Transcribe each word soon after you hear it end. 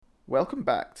welcome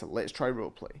back to Let's Try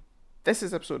Roleplay. This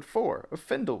is episode 4 of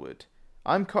Findlewood.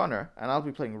 I'm Connor, and I'll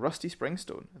be playing Rusty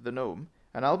Springstone, the gnome,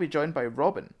 and I'll be joined by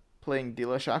Robin, playing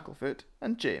Deela Shacklefoot,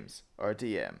 and James, our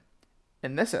DM.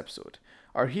 In this episode,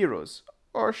 our heroes,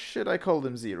 or should I call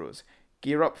them zeros,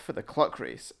 gear up for the Cluck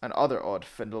Race and other odd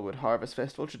Findlewood Harvest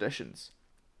Festival traditions.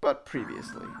 But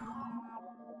previously...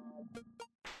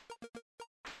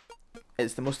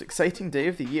 It's the most exciting day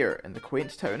of the year in the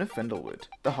quaint town of Findlewood,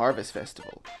 the Harvest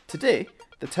Festival. Today,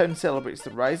 the town celebrates the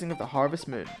rising of the harvest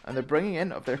moon and the bringing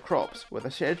in of their crops with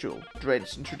a schedule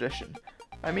drenched in tradition.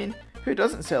 I mean, who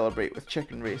doesn't celebrate with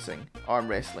chicken racing, arm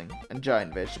wrestling, and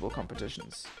giant vegetable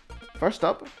competitions? First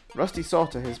up, Rusty saw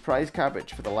to his prize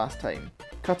cabbage for the last time,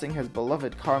 cutting his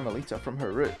beloved Carmelita from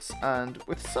her roots and,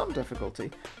 with some difficulty,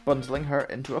 bundling her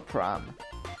into a pram.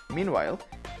 Meanwhile,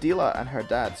 Deela and her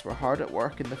dads were hard at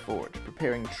work in the forge,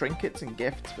 preparing trinkets and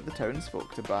gifts for the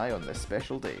townsfolk to buy on this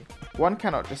special day. One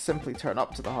cannot just simply turn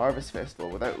up to the Harvest Festival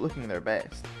without looking their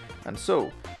best, and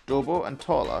so, Dobo and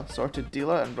Tola sorted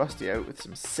Deela and Rusty out with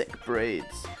some sick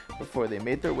braids, before they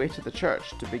made their way to the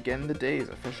church to begin the day's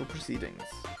official proceedings.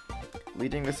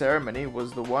 Leading the ceremony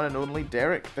was the one and only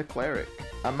Derek the Cleric,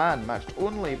 a man matched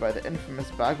only by the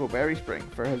infamous Bago Berryspring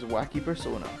for his wacky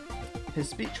persona. His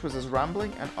speech was as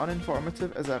rambling and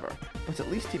uninformative as ever, but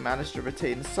at least he managed to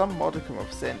retain some modicum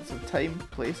of sense of time,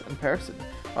 place and person,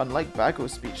 unlike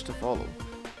Bago's speech to follow.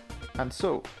 And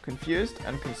so, confused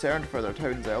and concerned for their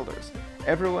town's elders,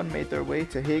 everyone made their way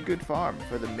to Haygood Farm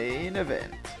for the main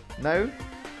event. Now,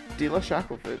 Deela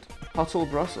Shacklefoot, Huttle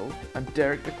Brussel and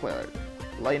Derek the Cleric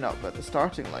line up at the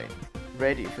starting line,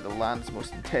 ready for the land's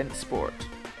most intense sport,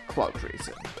 Cluck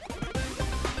Racing.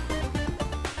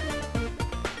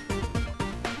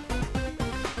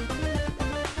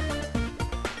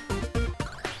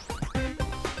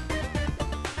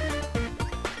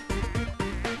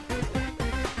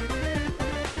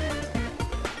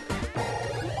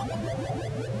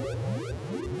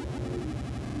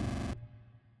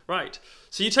 Right,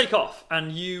 so you take off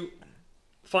and you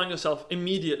find yourself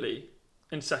immediately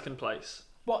in second place.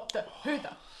 What the? Who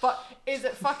the fuck? Is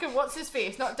it fucking what's his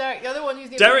face? Not Derek, the other one who's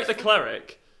near Derek the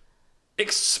Cleric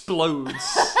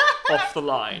explodes off the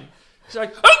line. He's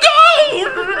like, oh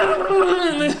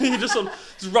go! He just sort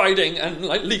of is riding, and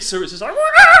like Lisa is just like,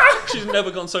 Wah! She's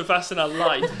never gone so fast in her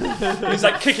life. And he's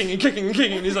like kicking and kicking and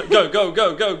kicking, and he's like, go, go,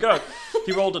 go, go, go.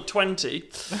 He rolled a 20.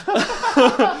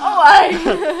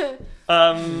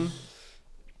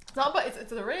 Oh,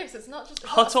 it's a race. It's not just a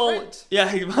Huttle. sprint. Yeah,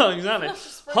 well, exactly. It's not just a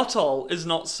sprint. Huttle is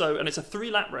not so, and it's a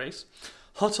 3-lap race.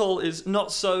 Huttle is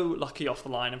not so lucky off the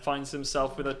line and finds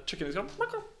himself with a chicken who's going,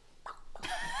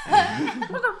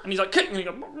 and he's like kicking, and he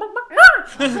goes,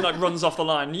 and like runs off the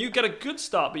line. You get a good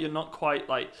start, but you're not quite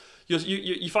like.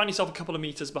 You find yourself a couple of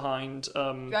meters behind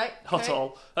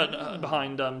Huttle,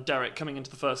 behind Derek coming into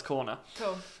the first corner.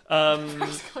 Cool.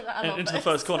 Into the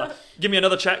first corner. Give me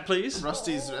another check, please.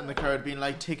 Rusty's in the crowd being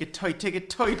like, take it tight, take it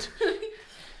tight.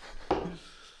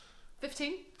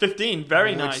 15,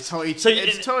 very Oh, nice. it's tight. So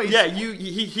It's tight. Yeah,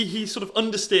 he sort of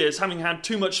understeers, having had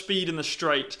too much speed in the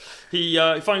straight. He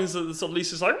finds that sort of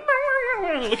Lisa's like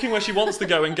looking where she wants to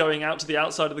go and going out to the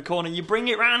outside of the corner. You bring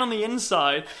it round on the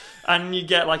inside, and you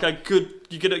get like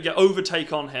you get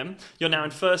overtake on him. You're now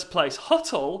in first place.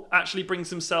 Huttle actually brings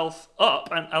himself up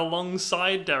and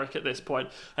alongside Derek at this point,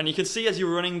 and you can see as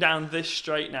you're running down this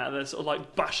straight now, they're sort of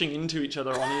like bashing into each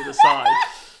other on either side.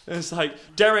 It's like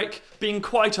Derek being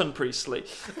quite unpriestly.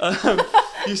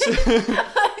 You see,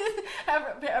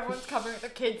 everyone's covering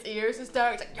their kids' ears. As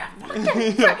Derek's like,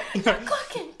 you're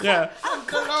clucking. yeah. I'll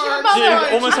cluck your mother. Yeah,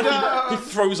 almost like he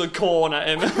throws a corn at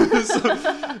him.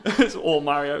 It's all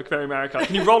very Mario Kart.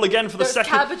 Can you roll again for the There's second?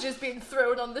 cabbages being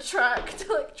thrown on the track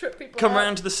to like trip people Come up.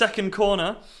 round to the second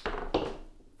corner.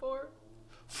 4.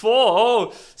 4.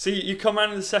 Oh, so you come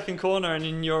round to the second corner, and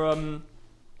in your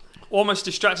almost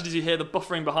distracted as you hear the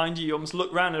buffering behind you. You almost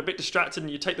look round and a bit distracted, and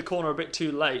you take the corner a bit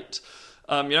too late.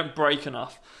 You don't brake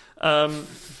enough. And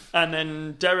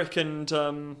then Derek and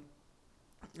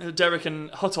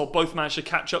Huttle both manage to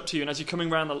catch up to you, and as you're coming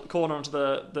around the corner onto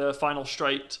the final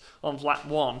straight on lap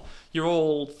 1, you're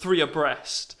all 3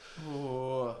 abreast.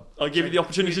 Oh, I'll give you the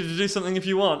opportunity to do something if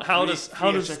you want. How does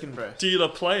chicken breast. Deela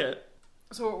play it?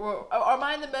 So am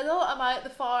I in the middle? Am I at the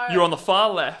far? You're on the far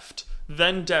left,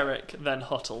 then Derek, then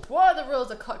Huttle. What are the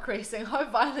rules of cluck racing? How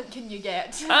violent can you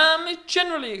get? It's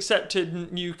generally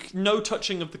accepted. No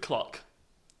touching of the clock.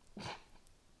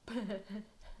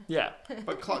 Yeah.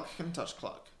 But Cluck can touch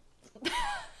Cluck.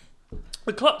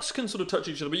 The clucks can sort of touch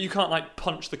each other, but you can't like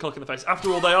punch the cluck in the face.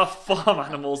 After all, they are farm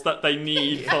animals that they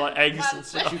need for like eggs and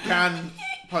stuff. You can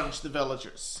punch the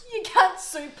villagers. You can't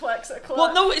suplex at Cluck.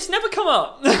 Well, no, it's never come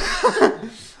up.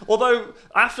 Although,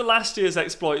 after last year's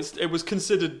exploits, it was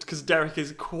considered, because Derek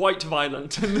is quite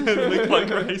violent in the Cluck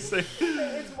racing.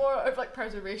 It's more of like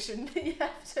preservation. You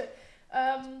have to.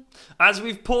 As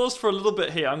we've paused for a little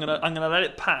bit here, I'm gonna let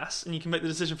it pass, and you can make the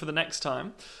decision for the next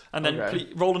time. And then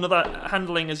please roll another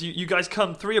handling as you guys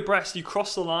come 3 abreast. You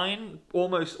cross the line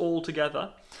almost all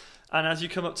together. And as you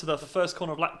come up to the first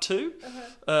corner of lap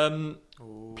 2,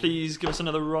 please give us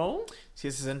another roll. See,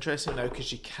 this is interesting now because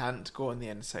she can't go on the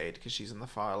inside because she's on the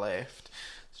far left,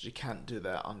 so she can't do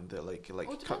that on the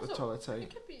cut the toilet out. You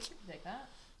could be like that.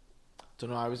 Don't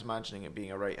know. I was imagining it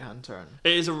being a right hand turn.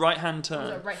 It is a right hand turn.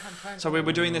 It's a right hand turn. So we're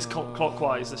doing this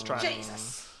clockwise. This track.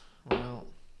 Jesus. Well,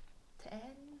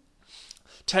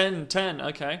 10. 10.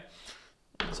 Okay.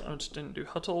 So I just didn't do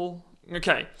Huttle.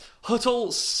 Okay,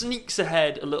 Huttle sneaks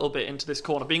ahead a little bit into this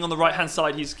corner. Being on the right-hand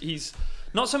side, he's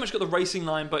not so much got the racing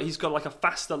line, but he's got like a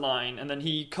faster line. And then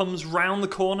he comes round the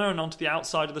corner and onto the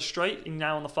outside of the straight, and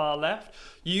now on the far left.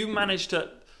 You manage to...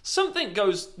 Something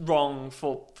goes wrong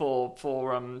for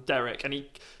Derek, and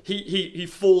he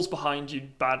falls behind you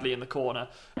badly in the corner.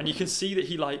 And you can see that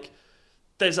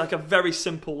there's like a very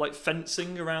simple like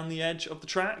fencing around the edge of the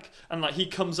track, and like he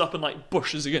comes up and like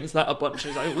bushes against that a bunch,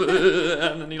 and he's like,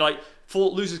 and then he like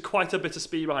loses quite a bit of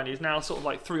speed behind you. He's now sort of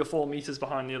like 3 or 4 meters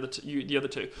behind the other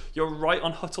two. You're right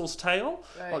on Huttle's tail,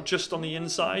 like just on the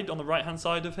inside, on the right hand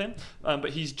side of him, but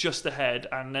he's just ahead.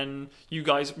 And then you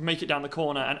guys make it down the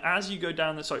corner, and as you go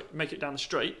down make it down the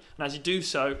straight, and as you do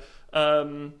so,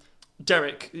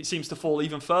 Derek seems to fall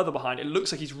even further behind. It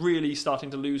looks like he's really starting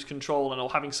to lose control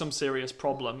or having some serious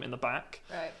problem in the back.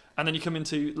 Right. And then you come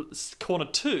into corner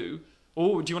 2.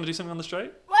 Oh, do you want to do something on the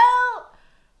straight? Well,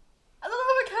 I don't know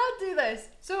if I can do this.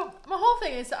 So my whole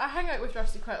thing is that I hang out with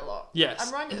Rusty quite a lot. Yes.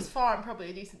 I'm around it as far and probably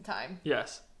a decent time.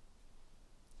 Yes.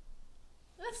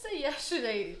 Let's say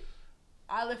yesterday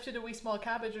I lifted a wee small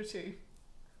cabbage or 2.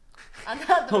 And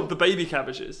had them, the baby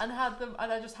cabbages. and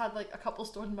I just had like a couple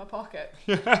stored in my pocket.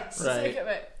 Yes. For the sake of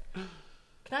it.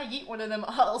 Can I yeet one of them at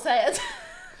Huttle's head?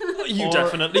 You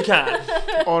definitely can.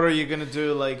 Or are you gonna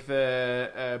do like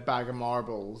the bag of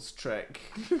marbles trick,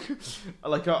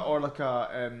 like a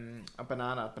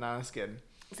banana skin?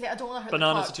 See, I don't want to hurt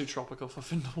Bananas the are too tropical for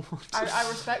Findlewood. I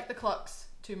respect the Clucks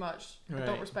too much. Right. I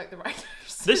don't respect the riders.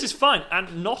 This is fine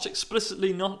and not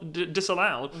explicitly not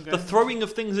disallowed. Okay. The throwing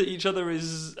of things at each other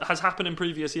has happened in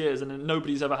previous years, and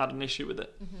nobody's ever had an issue with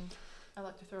it. Mm-hmm. I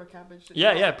like to throw a cabbage.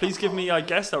 Yeah. Please give me, I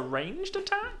guess, a ranged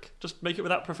attack. Just make it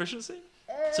without proficiency.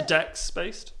 It's a dex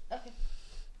based. Okay.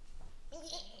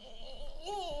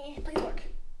 Please work.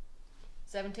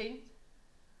 17.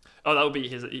 Oh, that would be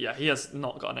his. Yeah, he has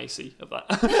not got an AC of that.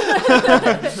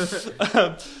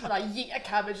 And I yeet a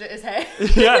cabbage at his head.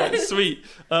 Yeah, sweet.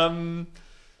 Right,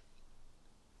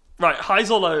 highs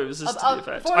or lows is to the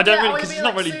effect. I don't really, because it's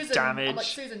not really Susan, damage. I'm like,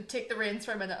 Susan, take the reins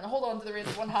for a minute, and I hold on to the reins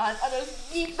with one hand, and I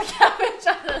just yeet the cabbage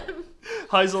at him.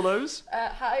 Highs or lows?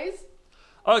 Highs.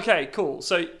 Okay, cool.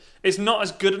 So it's not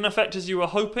as good an effect as you were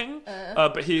hoping,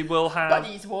 but he will have. But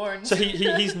he's warned. So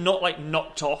he's not like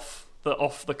knocked off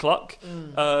the Cluck,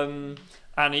 and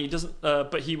he doesn't.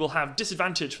 But he will have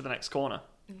disadvantage for the next corner.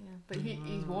 Yeah, but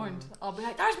he's warned. I'll be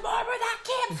like, "There's more where that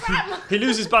came from." He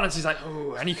loses balance. He's like,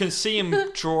 oh, and you can see him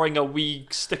drawing a wee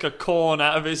stick of corn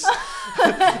out of his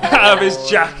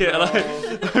jacket.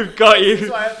 Like, I've got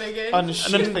you.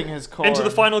 Unsheathing his corn. Into the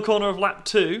final corner of lap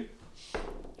 2.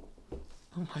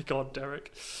 Oh my god,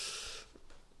 Derek.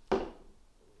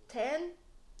 10.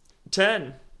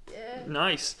 10. Yeah.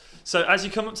 Nice. So as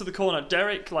you come up to the corner,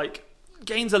 Derek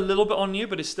gains a little bit on you,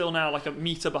 but is still now like a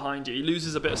meter behind you. He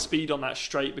loses a bit of speed on that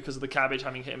straight because of the cabbage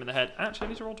having hit him in the head. Actually,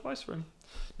 I need to roll twice for him.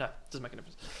 No, doesn't make a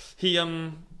difference.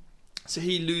 So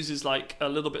he loses like a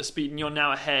little bit of speed, and you're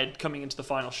now ahead coming into the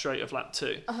final straight of lap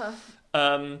 2.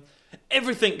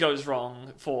 Everything goes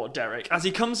wrong for Derek. As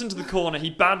he comes into the corner, he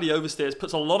badly oversteers,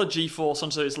 puts a lot of G-force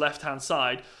onto his left-hand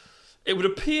side. It would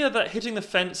appear that hitting the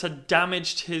fence had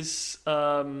damaged his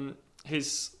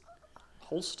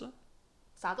holster?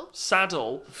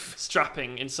 Saddle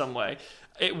strapping in some way.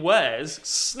 It wears,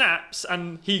 snaps,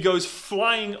 and he goes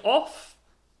flying off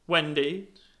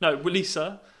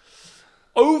Lisa,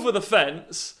 over the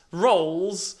fence,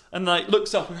 rolls, and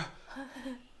looks up and goes,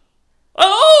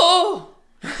 oh!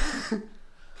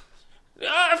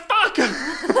 Fuck!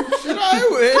 Did I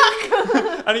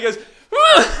win? And he goes,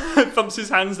 thumps his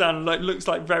hands down and looks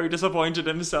very disappointed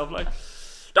in himself.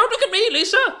 Don't look at me,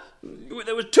 Lisa.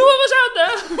 There were 2 of us out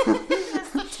there.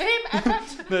 It's the team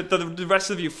effort. The rest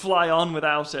of you fly on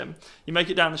without him. You make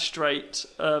it down the straight.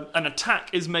 An attack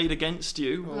is made against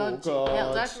you. Oh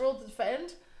god! Did I roll to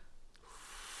defend?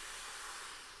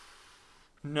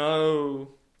 No.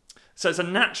 So it's a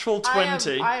natural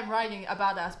 20. I am riding a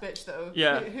badass bitch though.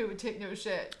 Yeah. Who would take no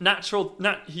shit.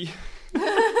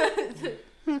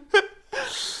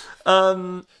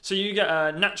 So you get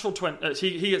a natural 20.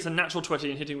 He gets a natural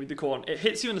 20 in hitting with the corn. It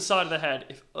hits you in the side of the head.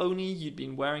 If only you'd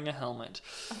been wearing a helmet.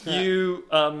 You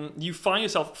find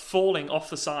yourself falling off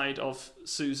the side of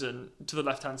Susan to the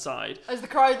left hand side. As the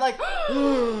crowd like.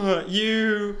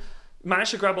 You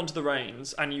manage to grab onto the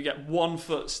reins and you get 1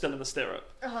 foot still in the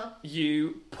stirrup.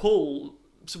 You pull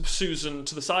Susan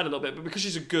to the side a little bit, but because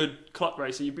she's a good clock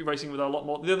racer, you'd be racing with her a lot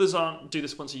more. The others aren't do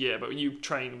this once a year, but you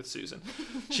train with Susan.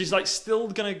 She's like still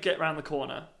gonna get around the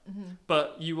corner,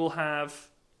 but you will have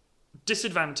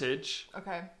disadvantage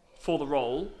for the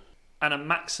roll and a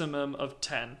maximum of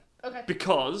 10. Okay.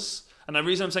 Because, and the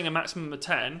reason I'm saying a maximum of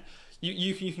 10,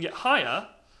 you can get higher,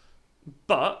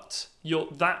 but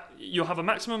you'll have a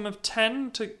maximum of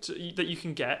 10 that you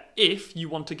can get if you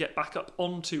want to get back up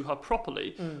onto her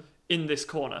properly in this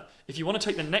corner. If you want to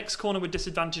take the next corner with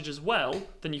disadvantage as well,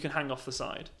 then you can hang off the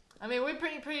side. I mean, we're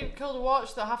pretty cool to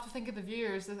watch, though. I have to think of the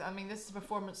viewers. I mean, this is a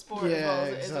performance sport as Yeah, well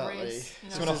as exactly. it is a race. You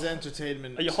know? So it's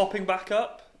entertainment. Are you hopping back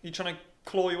up? Are you trying to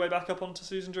claw your way back up onto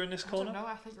Susan during this I corner? don't know.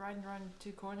 I think riding around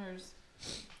 2 corners.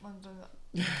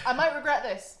 I might regret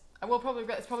this. I will probably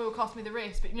regret this. Probably will cost me the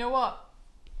race. But you know what?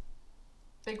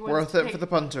 Big wins. Worth it for the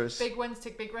punters. Big wins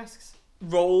take big risks.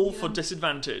 Roll for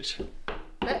disadvantage.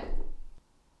 7.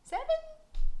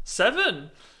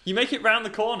 7. You make it round the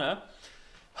corner.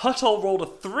 Huttol rolled a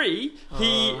 3.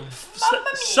 He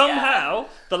somehow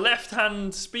the left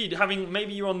hand speed, having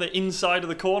maybe you're on the inside of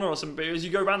the corner or something, but as you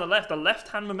go around the left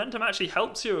hand momentum actually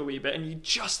helps you a wee bit, and you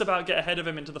just about get ahead of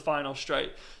him into the final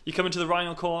straight. You come into the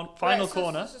final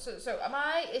corner. So am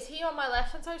I? Is he on my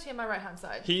left hand side? Or is he on my right hand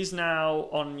side? He's now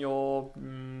on your.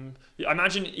 I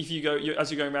imagine if you go as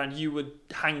you're going around, you would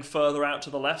hang further out to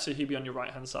the left, so he'd be on your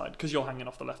right hand side because you're hanging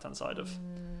off the left hand side of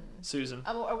Susan.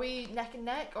 Are we neck and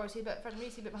neck, or is he a bit in front of me?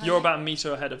 Is he a bit behind You're me? about a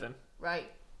metre ahead of him. Right.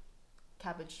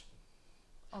 Cabbage.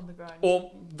 On the ground.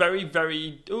 Or very,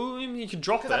 very. Oh, you can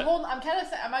drop it. Because I'm kind of.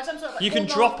 I'm sort of like You can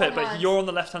holding drop on with it, one but hand. you're on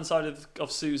the left hand side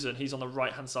of Susan. He's on the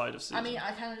right hand side of Susan. I mean,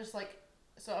 I kind of just like.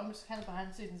 So I'm just kind of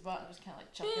behind Susan's butt and just kind of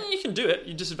like chuck it. You can do it.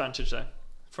 You disadvantage though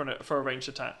for a ranged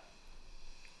attack.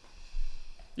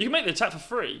 You can make the attack for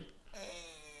free.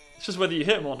 It's just whether you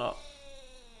hit him or not.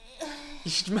 You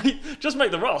should just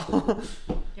make the roll.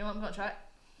 You want me to try it?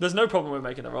 There's no problem with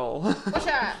making the roll. What's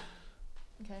that?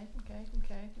 Okay.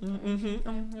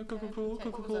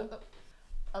 Cool.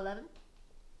 11.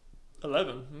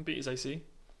 11. Beat his AC.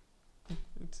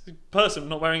 It's a person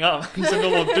not wearing armor. He's a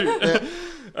normal dude.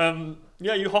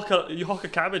 You hock a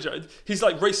cabbage. He's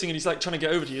like racing and he's like trying to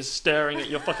get over to you, staring at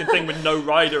your fucking thing with no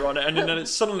rider on it, and then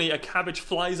it's suddenly a cabbage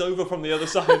flies over from the other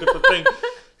side of the thing,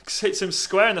 hits him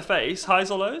square in the face.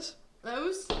 Highs or lows?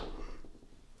 Lows.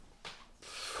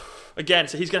 Again,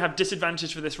 so he's going to have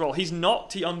disadvantage for this roll. He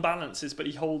unbalances, but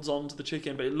he holds on to the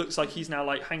chicken. But it looks like he's now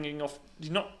like hanging off. He's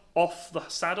not off the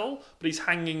saddle, but he's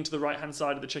hanging to the right hand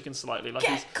side of the chicken slightly, like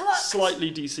he's slightly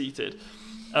de-seated.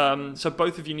 So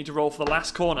both of you need to roll for the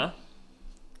last corner.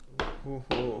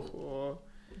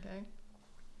 Okay.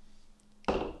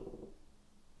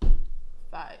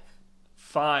 5.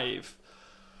 5.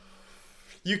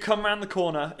 You come round the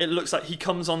corner. It looks like he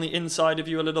comes on the inside of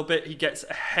you a little bit. He gets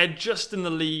ahead just in the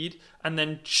lead, and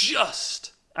then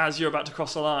just as you're about to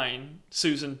cross the line,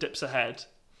 Susan dips ahead.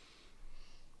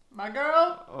 My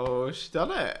girl. Oh, she's done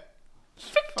it.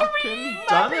 Victory! Fucking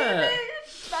done it.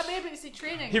 My baby, is he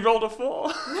training? He rolled a 4.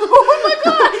 Oh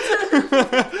my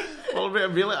god! Well,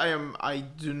 really, I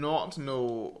do not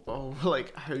know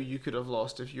how you could have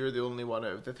lost if you're the only one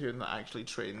out of the 3 of them that actually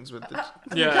trains with the.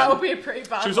 Yeah. That would be a pretty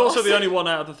bad She was loss. also the only one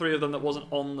out of the 3 of them that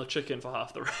wasn't on the chicken for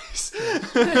half the race.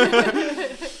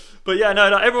 But yeah,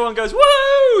 no, everyone goes,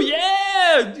 whoa,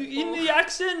 yeah, in the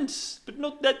accent, but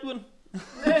not that one.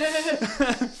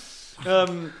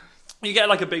 You get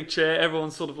like a big cheer.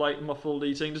 Everyone's sort of like muffled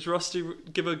eating. Does Rusty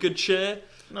give a good cheer?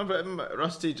 No, but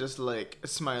Rusty just like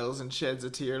smiles and sheds a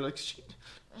tear. Like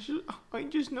I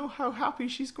just know how happy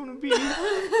she's going to be.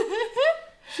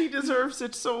 She deserves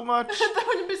it so much.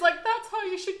 That was like, that's how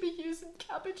you should be using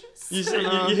cabbages. You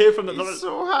hear from the. He's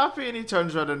so happy, and he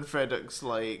turns around and Frederick's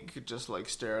just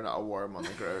staring at a worm on the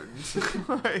ground.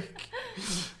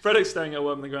 Frederick's staring at a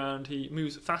worm on the ground. He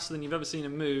moves faster than you've ever seen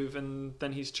him move, and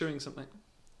then he's chewing something.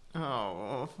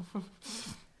 Oh.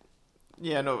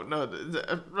 Yeah, no.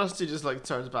 Rusty just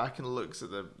turns back and looks at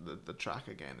the track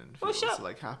again and feels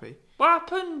happy. What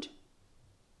happened?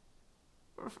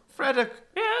 Frederick.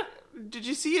 Yeah. Did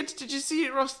you see it? Did you see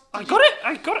it, Ross? I got it.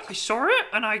 I saw it,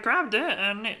 and I grabbed it,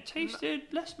 and it tasted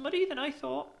less muddy than I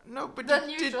thought. No, but Than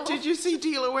did usual. you see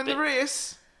Dealer win the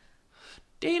race?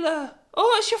 Dealer.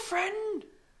 Oh, it's your friend.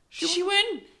 Did she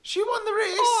win? She won the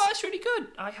race. Oh, that's really good.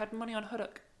 I had money on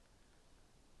Huddock.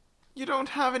 You don't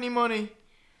have any money.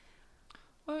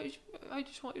 Well, I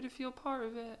just want you to feel part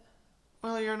of it.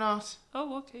 Well, you're not.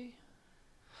 Oh, okay.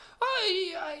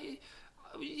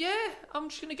 Yeah, I'm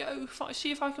just gonna go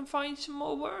see if I can find some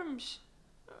more worms.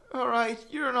 All right,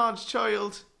 you're an odd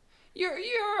child. You're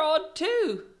odd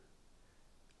too.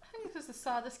 I think this is the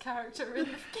saddest character in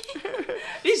the game.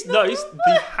 He's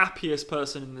the happiest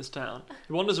person in this town.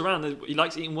 He wanders around. He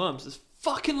likes eating worms. There's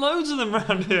fucking loads of them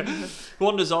around here. He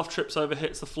wanders off, trips over,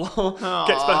 hits the floor,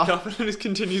 gets back up, and then just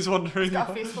continues wandering. He's got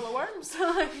a face full of worms.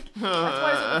 Like, that's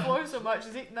why he's on the floor so much.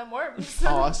 He's eating them worms.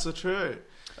 Oh, that's so true.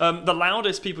 The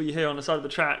loudest people you hear on the side of the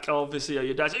track, obviously, are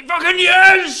your dad saying, "Fucking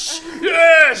yes!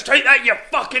 Yes! Take that, you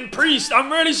fucking priest!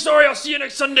 I'm really sorry, I'll see you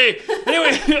next Sunday!"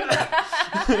 Anyway.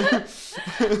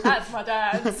 That's my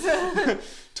dad's.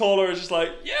 Taller is just like,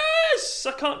 "Yes!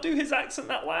 I can't do his accent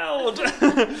that loud."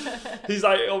 He's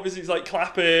like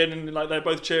clapping, and like they're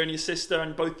both cheering your sister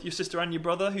and your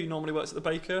brother, who normally works at the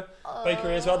bakery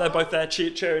as well. They're both there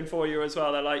cheering for you as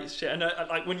well. They're like shit, and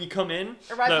like when you come in,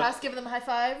 Right past giving them high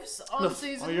fives on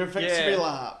Susan. Oh, your victory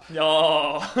lap.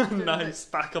 Oh, nice,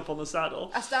 back up on the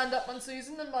saddle. I stand up on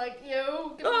Susan and like, yo,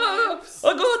 give Oh, waves.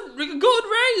 a good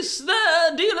race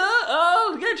there, Dealer.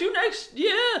 I'll get you next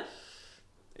year.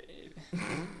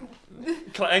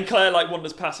 And Claire like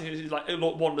wanders past him. He like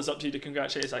wanders up to you to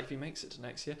congratulate. He's like, if he makes it to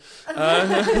next year.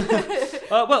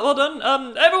 Well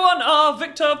done, everyone.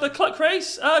 Victor of the Cluck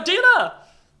race, Dealer.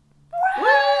 Woo!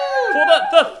 For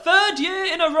the third year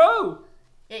in a row.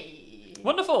 Yay.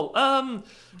 Wonderful.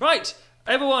 Right,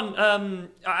 everyone.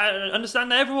 I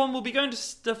understand that everyone will be going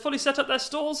to fully set up their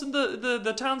stalls in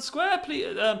the town square.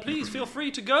 Please feel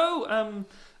free to go.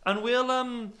 And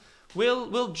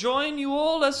we'll join you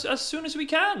all as soon as we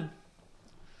can.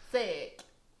 Sick.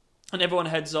 And everyone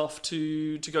heads off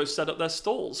to go set up their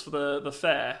stalls for the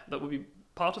fair that will be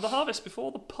part of the harvest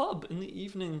before the pub in the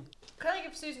evening. Can I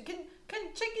give Susan? Can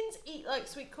chickens eat like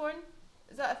sweet corn?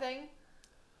 Is that a thing?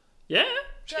 Yeah,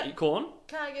 she Yeah. eat corn.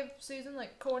 Can I give Susan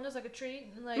like corn as like a treat?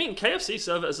 And, like, I mean, KFC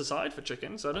serve it as a side for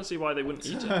chicken, so I don't see why they wouldn't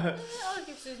eat it. I'll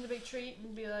give Susan a big treat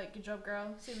and be like, good job,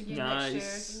 girl. See you again Nice.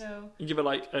 next year. You know. You give her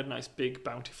like a nice big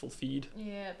bountiful feed.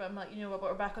 Yeah, but I'm like, you know what?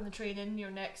 We're back on the training.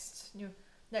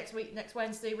 Next week, next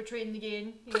Wednesday, we're training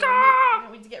again. You know,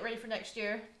 we need to get ready for next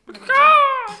year.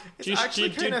 It's Do you- actually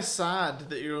do you- kind of sad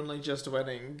that you're only just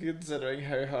winning, considering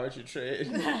how hard you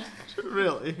train.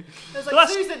 Really. It's Well, like,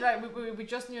 that's- Susan, right, we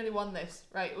just nearly won this,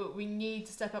 right? We need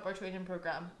to step up our training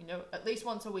program, you know, at least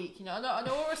once a week. You know, I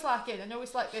know we're slacking. I know we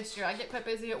slacked this year. I get quite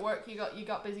busy at work. You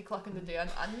got busy clucking to do.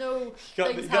 I know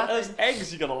things You got those happen.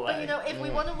 eggs you gotta lay. But you know, if we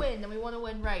want to win, and we want to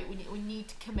win right, we need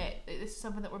to commit. This is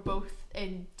something that we're both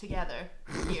in together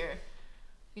here.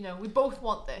 You know, we both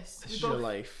want this. This We is both, your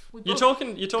life. we You're both-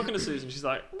 talking to Susan. She's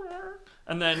like,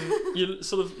 and then you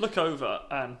sort of look over,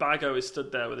 and Bago is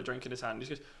stood there with a drink in his hand. He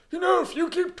goes, "You know, if you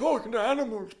keep talking to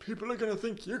animals, people are gonna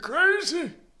think you're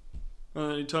crazy." And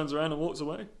then he turns around and walks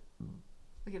away.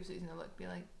 We give Susan a look, be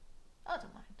like, I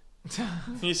don't mind.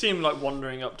 And you see him like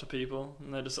wandering up to people,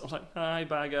 and they're just sort of like, "Hi,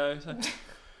 Bago." It's like,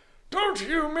 Don't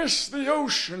you miss the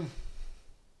ocean?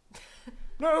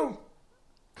 No,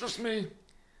 just me.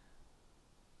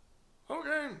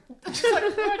 Okay. Just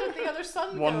like, where did the other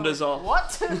sun go? Wanders off.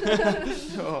 What?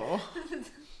 Oh.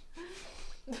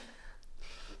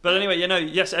 But anyway,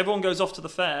 yes, everyone goes off to the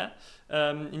fair,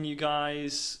 and you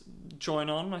guys join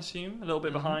on, I assume, a little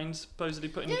bit behind, supposedly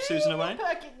putting Susan away. But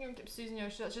I keep Susan, you know,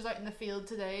 she's out in the field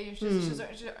today. She's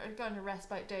going to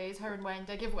respite days. Her and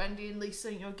Wendy. I give Wendy and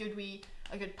Lisa, you know,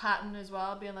 a good patting as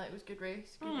well, being like, it was a good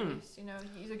race, race. You know,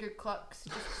 he's a good clucks.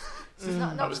 This is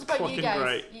not That was just about you fucking guys.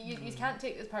 great. You can't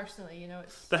take this personally. You know,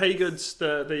 it's The Haygoods,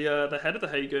 the head of the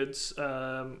Haygoods,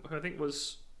 who I think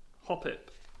was Hoppip,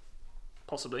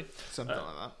 possibly. Something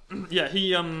like that. Yeah,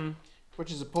 he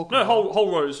Which is a Pokemon. no,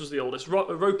 Whole Rose was the oldest.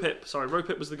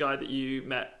 Ropip was the guy that you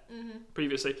met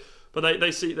previously. But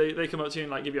they come up to you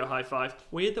and like give you a high five.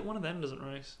 Weird that one of them doesn't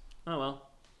race. Oh well,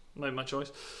 made my choice.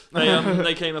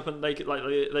 They came up and they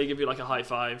give you like a high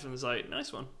five and it's like,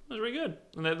 nice one, that was really good.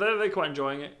 And they're quite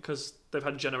enjoying it because they've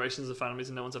had generations of families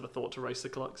and no one's ever thought to race the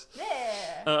Clucks.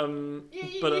 yeah. You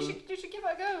should give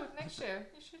it a go next year.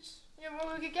 You should, you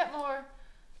know, we could get more,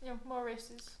 you know, more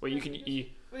races. Well, you can.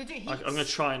 We could do heats. I'm going to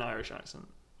try an Irish accent.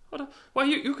 Well,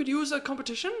 you could use a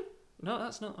competition? No,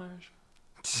 that's not Irish.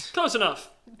 Close enough.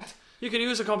 You could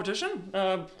use a competition.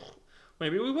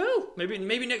 maybe we will. Maybe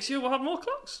next year we'll have more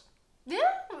clocks. Yeah,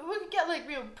 we could get like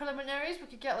real preliminaries. We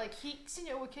could get like heats. You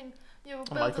know, we can build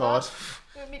Oh my it god. up.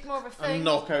 You know, make more of a A thing.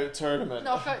 knockout tournament.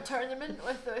 Knockout tournament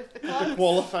with the The clubs.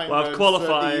 qualifying We'll have rounds throughout the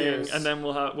qualifying, years. and then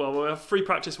we'll have free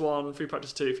practice 1, free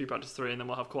practice 2, free practice 3, and then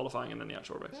we'll have qualifying and then the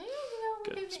actual race. Yeah, you know,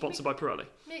 Good. maybe- Sponsored by Pirelli.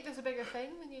 Make this a bigger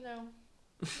thing, and you know,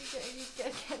 you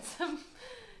get some.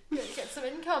 Get some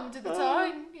income to the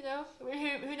town, you know.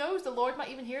 Who knows? The Lord might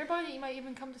even hear about it. He might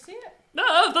even come to see it.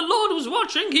 No, the Lord was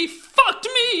watching. He fucked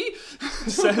me.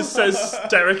 says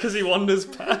Derek as he wanders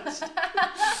past.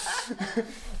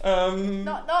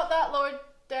 Not that Lord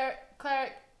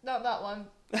Cleric. Not that one.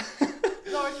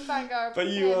 Lord Fangar. But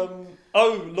you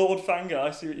Lord Fanga.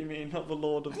 I see what you mean. Not the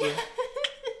Lord of the.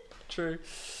 True.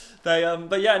 They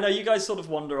but yeah, no, you guys sort of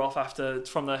wander off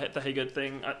from the Haygood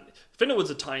thing. Finderwood's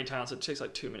a tiny town, so it takes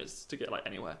like 2 minutes to get like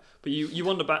anywhere. But you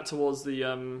wander back towards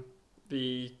the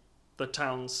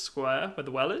town square where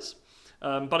the well is.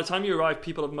 By the time you arrive,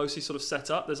 people have mostly sort of set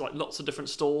up. There's like lots of different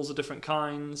stalls of different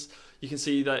kinds. You can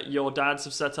see that your dads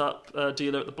have set up a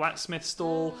dealer at the blacksmith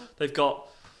stall. They've got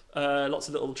lots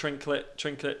of little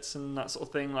trinkets and that sort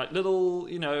of thing, like little,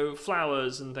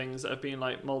 flowers and things that have been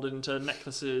like molded into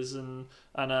necklaces and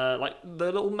like the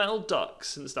little metal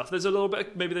ducks and stuff. There's a little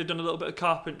bit, maybe they've done a little bit of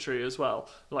carpentry as well,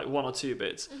 like 1 or 2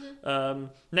 bits.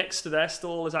 Next to their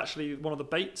stall is actually one of the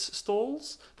Bates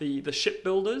stalls, the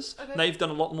shipbuilders. Okay. They've done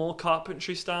a lot more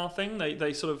carpentry style thing.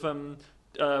 They sort of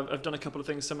have done a couple of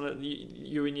things similar.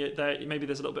 You and maybe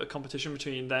there's a little bit of competition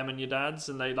between them and your dads,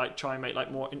 and they like try and make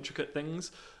like more intricate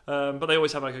things. But they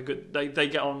always have like a good. They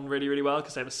get on really, really well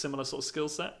because they have a similar sort of skill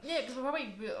set. Yeah, because we're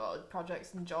probably do a lot of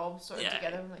projects and jobs sort of Yeah,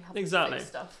 together and like have exactly. fix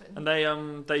stuff. And they've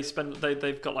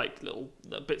got like little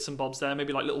bits and bobs there,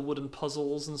 maybe like little wooden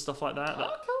puzzles and stuff like that.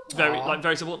 Oh, cool.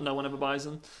 Very simple. No one ever buys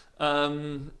them.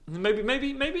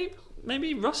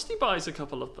 Maybe Rusty buys a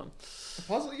couple of them. A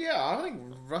puzzle? Yeah, I think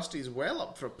Rusty's well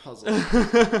up for a puzzle.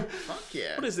 Fuck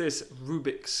yeah. What is this?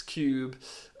 Rubik's Cube.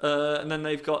 And then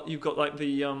you've got like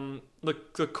the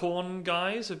corn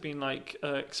guys have been like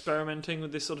experimenting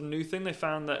with this sort of new thing. They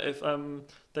found that if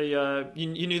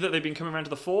you knew that they've been coming around to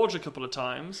the forge a couple of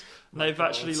times. And they've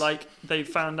actually they've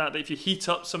found out that if you heat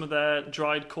up some of their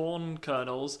dried corn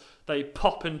kernels, they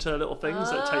pop into little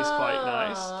things that taste quite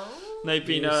nice. And they've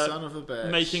been son of a bitch.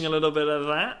 making a little bit of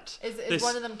that. Is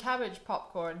one of them cabbage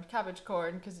corn,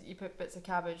 because you put bits of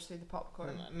cabbage through the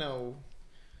popcorn. No.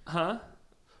 Huh?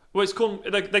 Well, it's corn.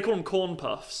 They call them corn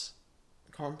puffs.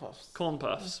 Corn puffs. Corn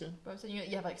puffs. Okay. But so you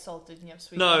have like salted and you have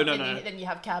sweet. No. Then you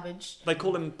have cabbage. They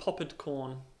call them popped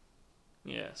corn.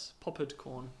 Yes, popped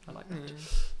corn. I like that.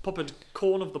 Popped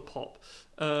corn of the pop.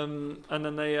 And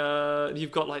then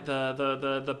you've got like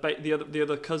the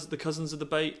cousins of the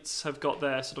Bates have got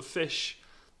their sort of fish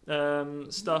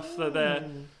stuff that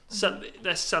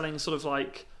they're selling sort of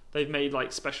like. They've made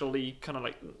like specially kind of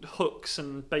like hooks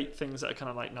and bait things that are kind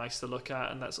of like nice to look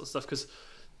at and that sort of stuff, because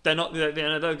they're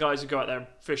guys who go out there and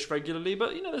fish regularly,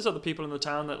 but there's other people in the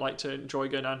town that like to enjoy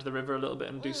going down to the river a little bit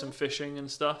and do some fishing and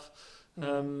stuff.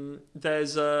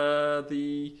 There's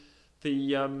the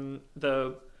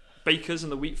bakers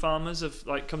and the wheat farmers have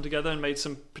like come together and made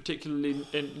some particularly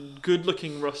good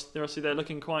looking rusty. They're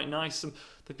looking quite nice.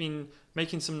 They've been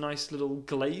making some nice little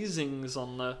glazings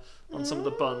on some of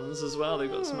the buns as well.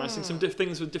 They've got some nice things,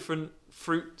 things with different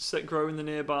fruits that grow in the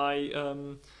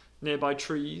nearby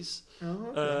trees.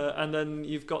 And then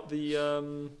you've got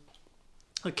the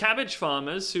cabbage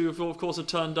farmers who of course have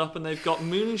turned up, and they've got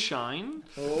moonshine.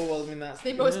 Oh well, I mean that's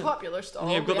the most popular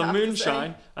stall. You've got the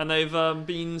moonshine, and they've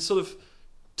been sort of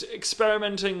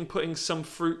experimenting, putting some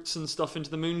fruits and stuff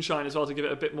into the moonshine as well to give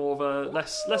it a bit more of a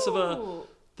less of a.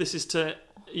 This is to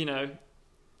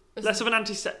less of an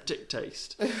antiseptic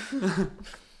taste,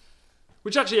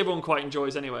 which actually everyone quite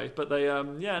enjoys anyway. But they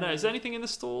Is there anything in the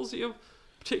stalls that you're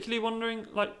particularly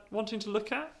wanting to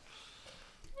look at?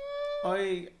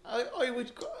 I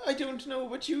don't know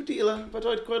about you, Deela, but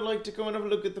I'd quite like to go and have a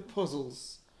look at the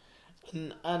puzzles.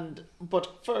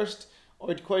 But first,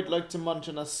 I'd quite like to munch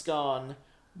on a scone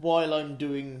while I'm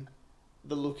doing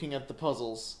the looking at the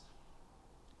puzzles.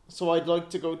 So I'd like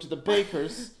to go to the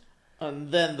baker's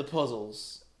and then the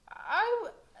puzzles. I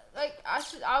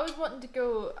was wanting to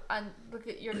go and look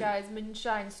at your guys'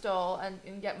 moonshine stall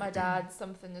and get my dad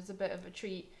something as a bit of a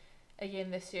treat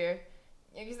again this year.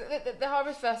 Because the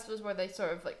Harvest Festival is where they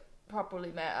sort of like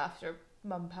properly met after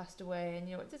Mum passed away, and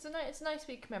it's a nice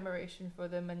wee commemoration for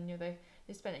them, and they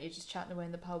spent ages chatting away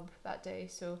in the pub that day,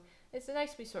 so it's a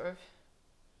nice wee sort of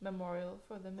memorial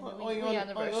for them.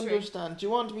 I understand. Do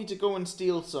you want me to go and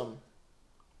steal some,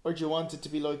 or do you want it to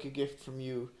be like a gift from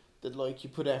you that like you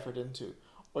put effort into,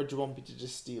 or do you want me to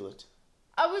just steal it?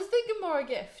 I was thinking more a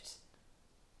gift.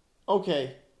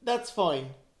 Okay, that's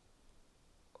fine.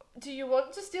 Do you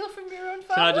want to steal from your own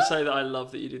family? Can I just say that I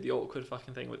love that you do the awkward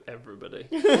fucking thing with everybody,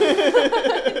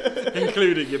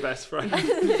 including your best friend.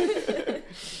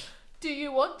 Do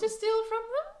you want to steal from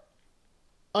them?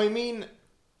 I mean,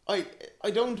 I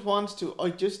don't want to. I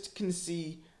just can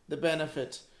see the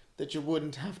benefit that you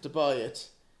wouldn't have to buy it,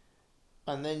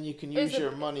 and then you can use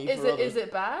your money for other... Is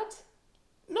it bad?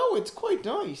 No, it's quite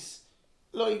nice.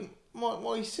 Like,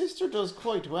 my sister does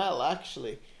quite well,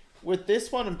 actually. With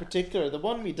this one in particular, the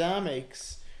one my dad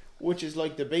makes, which is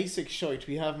like the basic shite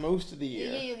we have most of the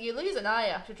year. You lose an eye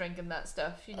after drinking that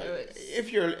stuff. You know it's.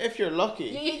 If you're lucky.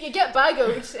 You get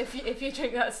baggoed if you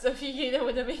drink that stuff. You know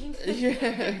what I mean?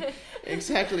 Yeah,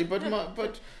 exactly.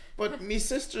 But my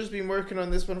sister's been working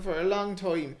on this one for a long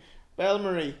time.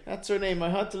 Belmarie, that's her name. I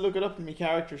had to look it up in my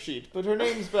character sheet, but her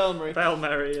name's Belmarie.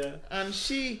 Belmarie, yeah. And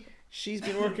she's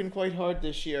been working quite hard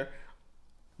this year.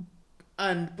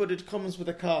 But it comes with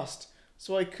a cost.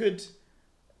 So I could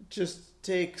just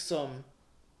take some.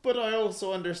 But I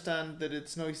also understand that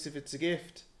it's nice if it's a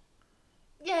gift.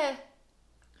 Yeah.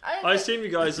 I assume you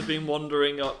guys have been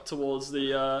wandering up towards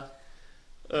the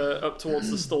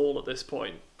stall at this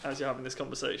point as you're having this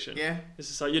conversation. Yeah. This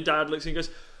is how your dad looks and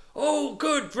goes, "Oh,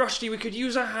 good, Rusty, we could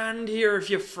use a hand here if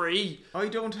you're free." I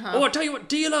don't have... Oh, I tell you what,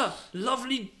 dealer,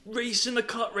 lovely race in the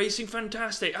cut, racing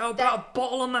fantastic. How about a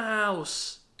bottle on the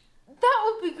house? That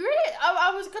would be great.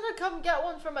 I was gonna come get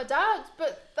one for my dad,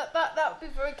 but that would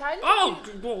be very kind of Oh,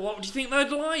 you. well, what do you think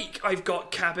they'd like? I've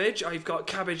got cabbage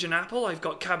and apple, I've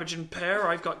got cabbage and pear,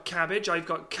 I've got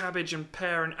cabbage and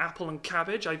pear and apple and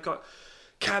cabbage, I've got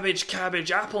cabbage,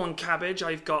 apple and cabbage,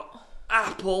 I've got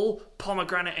apple,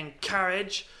 pomegranate and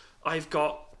carriage, I've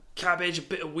got cabbage, a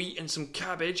bit of wheat and some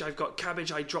cabbage, I've got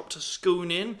cabbage I dropped a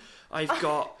spoon in, I've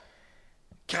got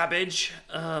cabbage,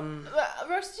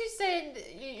 Rusty's saying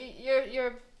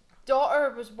your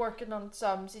daughter was working on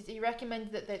some. So he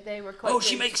recommended that they were quite. Oh, good.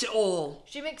 she makes it all.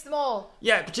 She makes them all.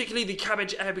 Yeah, particularly the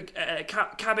cabbage,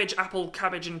 cabbage, apple,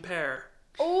 cabbage, and pear.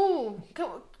 Oh,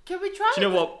 can we try? Do you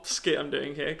know what skit I'm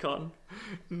doing here, Con?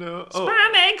 No.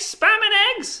 Spam eggs, spam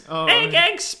and eggs. Oh.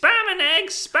 Eggs, spam and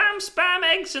eggs. Spam,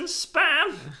 eggs, and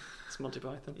spam. It's Monty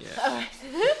Python. Yeah.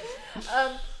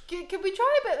 Alright. Can we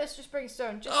try a bit of this just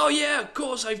Springstone? Just... Oh yeah, of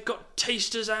course. I've got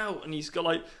tasters out, and he's got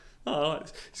like,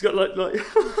 he's got like,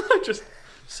 just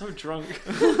so drunk.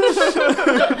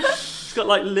 He's got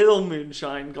like little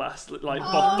moonshine glass, like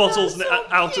bottles so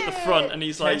out at the front, and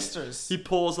he's like, Tasters. he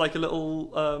pours like a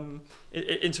little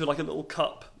into like a little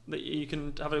cup that you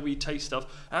can have a wee taste of.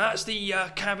 And that's the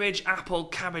cabbage, apple,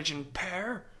 cabbage, and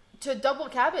pear. To double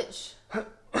cabbage.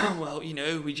 Well, you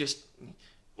know,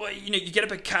 you get a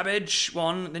bit of cabbage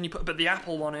one, then you put a bit of the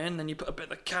apple one in, then you put a bit of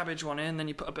the cabbage one in, then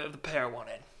you put a bit of the pear one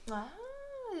in. Ah,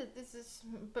 this is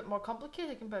a bit more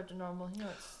complicated compared to normal. You know,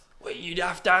 it's... Well, you'd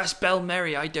have to ask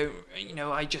Belmarie. I don't,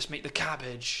 I just make the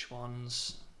cabbage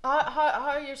ones. How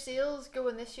are your sales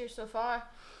going this year so far?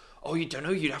 Oh, you don't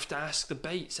know? You'd have to ask the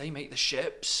Bates. They make the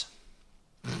ships.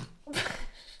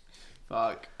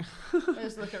 Fuck. I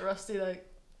just look at Rusty like,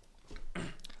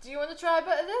 do you want to try a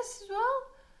bit of this as well?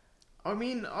 I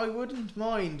mean, I wouldn't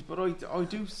mind, but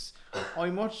I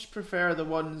much prefer the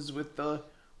ones with the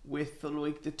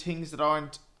like the things that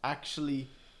aren't actually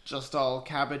just all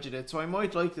cabbage in it. So I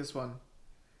might like this one.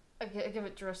 Okay, I give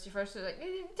it to Rusty first. So like,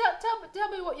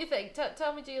 tell me what you think.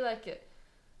 Tell me, do you like it?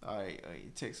 He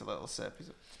takes a little sip. He's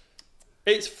like,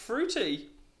 It's fruity.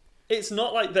 It's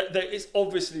not like that. It's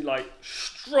obviously like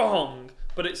strong,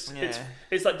 but it's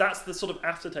like that's the sort of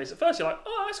aftertaste. At first, you're like,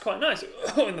 oh, that's quite nice.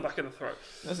 In the back of the throat.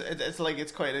 it's like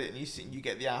it's quite. And you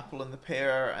get the apple and the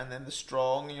pear, and then the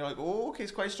strong, and you're like, oh, okay,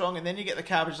 it's quite strong. And then you get the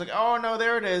cabbage. Like, oh no,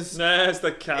 there it is. There's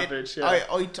the cabbage. I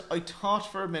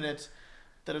thought for a minute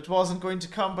that it wasn't going to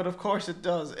come, but of course it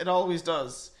does. It always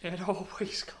does. It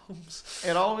always comes.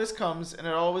 It always comes, and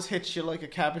it always hits you like a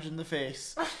cabbage in the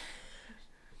face.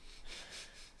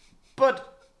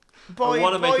 But I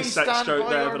want to make a sex joke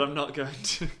there, but I'm not going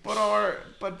to.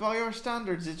 But by our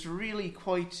standards, it's really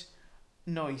quite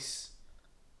nice.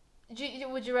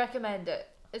 Would you recommend it?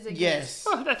 Is it Yes.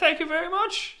 Oh, thank you very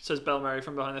much, says Belmarie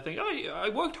from behind the thing. Oh, I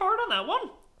worked hard on that one.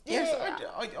 Yes,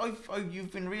 Yeah.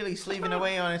 you've been really slaving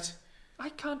away on it. I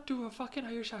can't do a fucking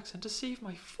Irish accent to save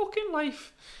my fucking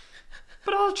life,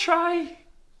 but I'll try.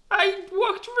 I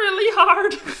worked really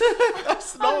hard.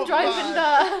 That's I'm not driving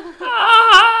bad.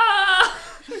 Ah,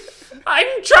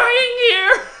 I'm trying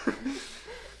here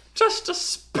just to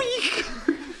speak.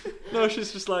 No,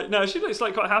 she's just like, she looks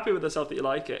like quite happy with herself that you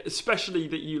like it, especially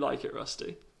that you like it,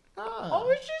 Rusty. Ah.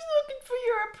 Oh, she's looking for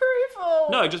your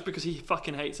approval. No, just because he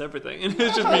fucking hates everything, and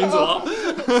it just means a lot.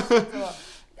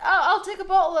 I'll take a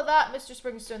bottle of that, Mr.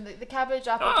 Springstone. The cabbage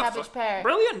apple, cabbage pear.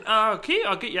 Brilliant. Okay,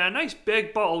 I'll get you a nice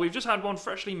big bottle. We've just had one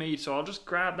freshly made, so I'll just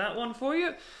grab that one for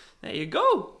you. There you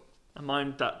go. I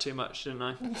minded that too much, didn't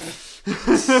I?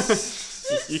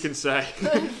 You can say.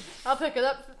 I'll pick it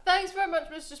up. Thanks very much,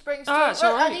 Mr. Springstone. It's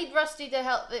all right. I need Rusty to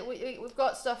help. We've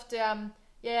got stuff to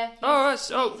yeah. He's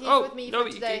with me for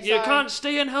today, you sorry. can't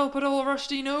stay and help at all,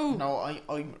 Rusty. No. No,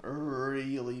 I'm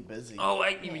really busy. Oh,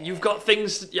 you've got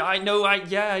things. Yeah, I know.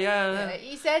 Yeah.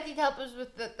 He said he'd help us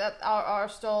with our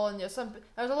stall, and there's a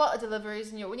lot of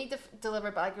deliveries, and we need to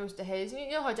deliver bagos to his. And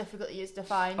you know how difficult he is to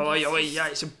find. Yeah,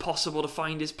 it's impossible to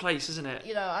find his place, isn't it?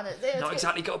 And it's Not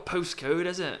exactly got a postcode,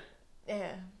 is it?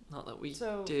 Yeah. Not that we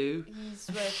So do. he's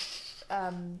with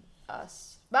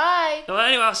us. Bye. Well,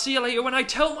 anyway, I'll see you later when I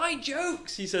tell my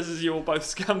jokes. He says as you all both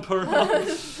scamper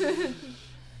on.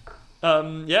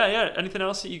 Yeah. Anything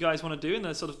else that you guys want to do in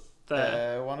the sort of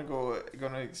there? I want to go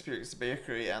and experience the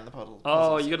bakery and the puddle.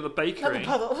 Oh, you go to the bakery.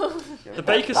 Not the puddle. The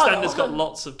baker stand has got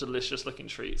lots of delicious looking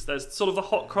treats. There's sort of the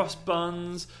hot cross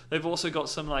buns. They've also got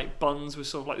some like buns with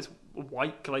sort of like this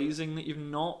white glazing that you've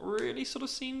not really sort of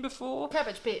seen before.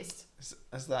 Cabbage paste.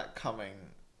 Is that coming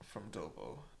from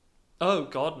Dobo? Oh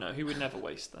God, no! He would never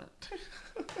waste that.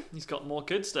 He's got more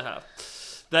goods to have.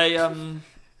 They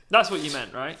that's what you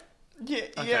meant, right? Yeah,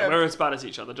 Okay, yeah. we're as bad as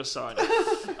each other, just so I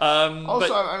know. Also,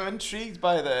 but I'm intrigued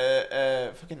by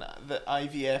the the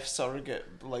IVF surrogate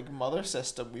mother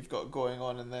system we've got going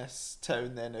on in this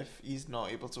town. Then, if he's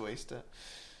not able to waste it,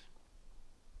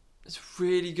 it's a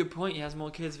really good point. He has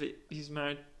more kids, but he's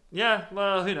married. Yeah,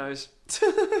 well, who knows?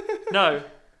 No,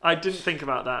 I didn't think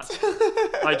about that.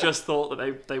 I just thought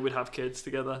that they would have kids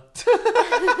together.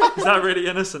 Is that really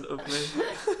innocent of me?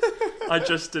 I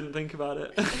just didn't think about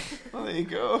it. well, there you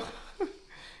go.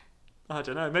 I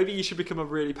don't know. Maybe you should become a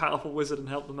really powerful wizard and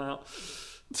help them out.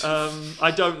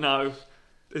 I don't know,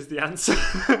 is the answer.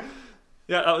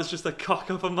 Yeah, that was just a cock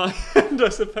up on my end, I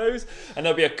suppose. And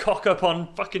there'll be a cock up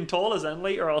on fucking Taula's end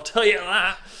later, I'll tell you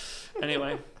that.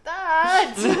 Anyway.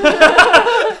 Dad!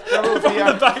 There will be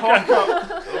a cock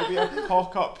up. There will be a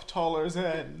cock up Toller's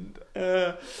end.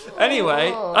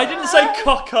 Anyway, I didn't say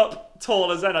cock up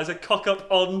Taula's end. I said cock up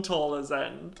on Taula's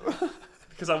end.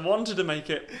 Because I wanted to make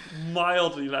it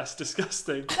mildly less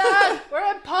disgusting. Dad, we're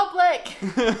in public!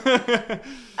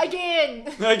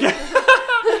 Again!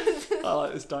 I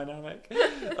like this dynamic.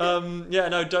 Dobo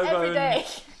Every day.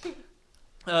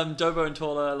 Dobo and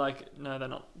Taula, no,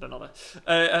 they're not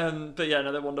there. But yeah,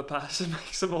 no, they wander past and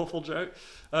make some awful joke.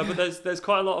 But there's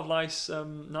quite a lot of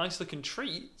nice looking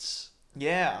treats.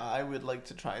 Yeah, I would like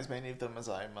to try as many of them as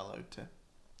I'm allowed to.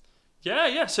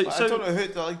 Yeah. So I don't know who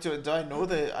do I know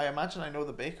I imagine I know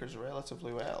the bakers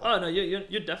relatively well. Oh no,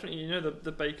 you definitely know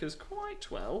the bakers quite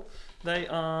well. They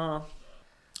are.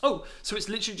 Oh, so it's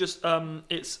literally just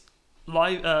it's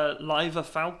Liva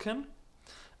Falcon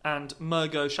and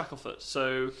Murgo Shacklefoot.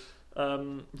 So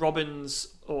Robin's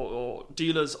or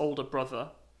Dealer's older brother,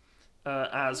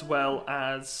 as well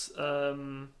as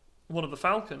one of the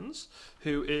Falcons,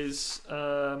 who is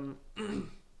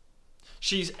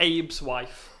she's Abe's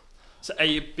wife. So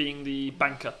Abe being the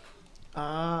banker.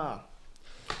 Ah.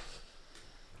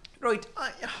 Right,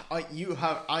 you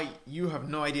have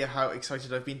no idea how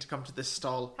excited I've been to come to this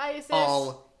stall. Hi, sis.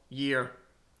 all year.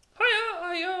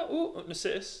 Hiya. Oh,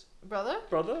 Narcissus. Brother?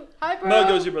 Hi, Hi, bro.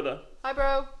 Murgo's your brother. Hi,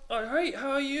 bro. Oh, hey,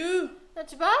 how are you? Not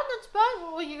too bad.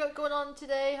 What you got going on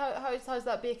today? How's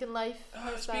that bacon life?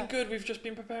 It's been good. We've just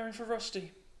been preparing for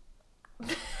Rusty.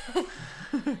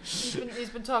 He's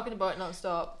been talking about it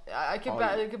non-stop. I could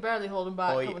barely hold him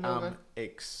back coming over. I am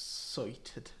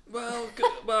excited. Well,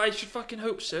 I should fucking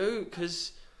hope so,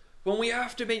 because when we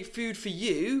have to make food for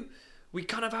you, we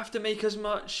kind of have to make as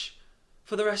much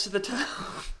for the rest of the town.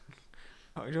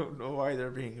 I don't know why they're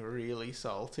being really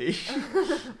salty.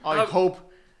 I hope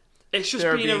it's just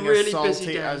they're been being a really as salty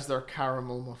busy day. as their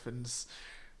caramel muffins.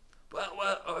 Well,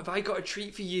 have I got a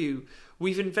treat for you?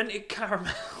 We've invented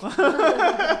caramel.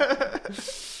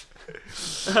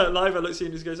 Liva looks at you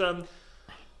and just goes,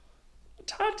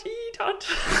 Tati.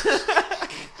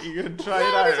 You can try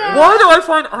it out. Why do I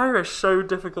find Irish so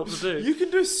difficult to do? You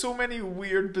can do so many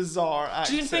weird, bizarre accents.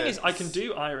 Do you know the thing is, I can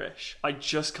do Irish. I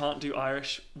just can't do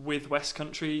Irish with West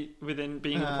Country within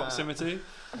being in proximity.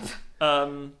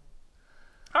 Alright,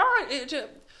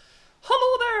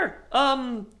 hello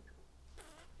there.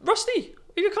 Rusty,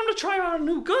 have you come to try our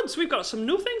new goods? We've got some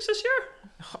new things this year.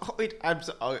 Oh, wait, I'm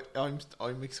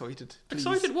excited. Please,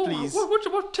 Excited? please.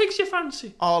 What takes your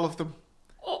fancy? All of them.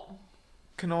 Oh,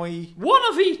 Can I? one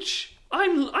of each.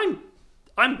 I'm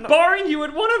I'm barring you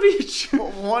at one of each.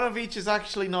 But one of each is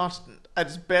actually not.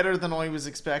 It's better than I was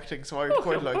expecting, so I would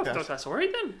quite like that. That's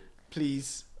alright then.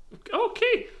 Please.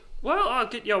 Okay. Well, I'll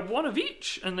get you one of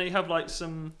each, and they have like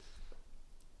some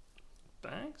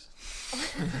bags.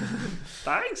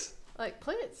 Bags? Like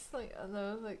plates, like I don't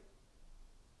know, like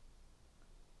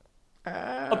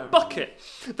A bucket.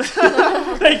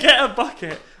 They get a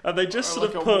bucket and they just Or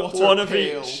sort like of a put water one of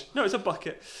pail. each. No, it's a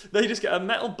bucket. They just get a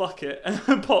metal bucket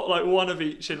and put like one of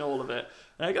each in all of it.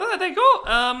 And they go, there they go.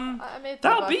 I made the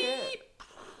That'll bucket. be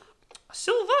a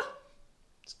silver.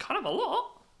 It's kind of a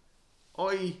lot.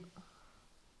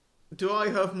 Do I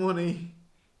have money?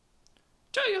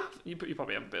 Do you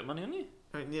probably have a bit of money on you.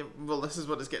 I mean, yeah, well, this is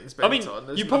what it's getting spent I mean, on.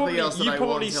 There's you nothing probably- else that you I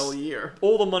probably want all year.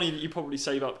 All the money that you probably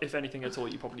save up, if anything at all,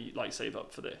 you probably like save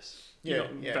up for this. You Yeah,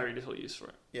 got yeah. very little use for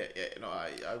it. Yeah, no,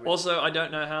 I would. Also, I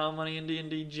don't know how money in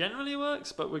D&D generally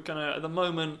works, but we're gonna, at the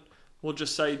moment, we'll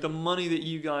just say the money that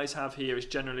you guys have here is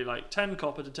generally like 10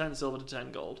 copper to 10 silver to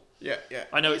 10 gold. Yeah.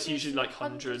 I know it's usually like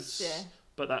hundreds,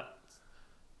 but that...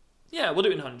 Yeah, we'll do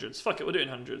it in hundreds. Fuck it, we'll do it in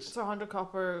hundreds. So 100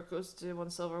 copper goes to 1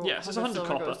 silver. Yeah, so it's 100 silver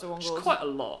copper, goes to 1 which is gold. quite a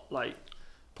lot. Like,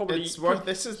 probably... It's worth.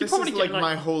 This is you're probably like getting,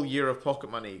 my whole year of pocket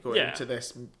money going Yeah. to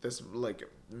this like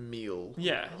meal.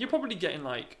 Yeah, you're probably getting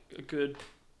like a good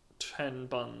 10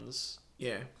 buns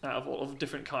Yeah. out of all of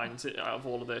different kinds out of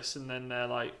all of this, and then they're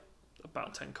like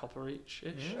about 10 copper each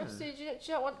ish. Yeah. So do you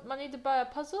not want money to buy a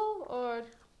puzzle or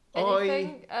I-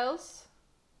 anything else?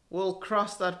 We'll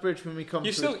cross that bridge when we come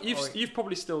You've to still it. you've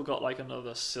probably still got like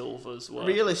another silver's worth.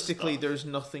 Realistically, of stuff. there's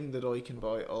nothing that I can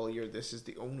buy all year. This is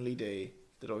the only day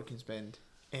that I can spend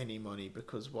any money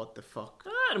because what the fuck?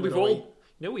 And would we've all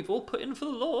I- we've all put in for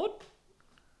the Lord.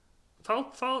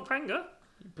 Fanga.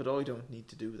 But I don't need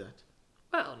to do that.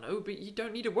 Well, no, but you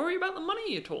don't need to worry about the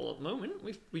money at all at the moment.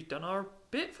 We've done our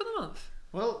bit for the month.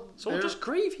 Well, It's all just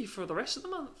gravy for the rest of the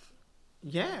month.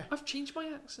 yeah. I've changed my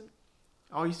accent.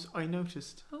 I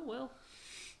noticed. Oh well.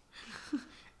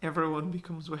 Everyone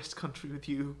becomes West Country with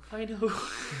you. I know.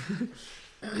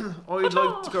 I'd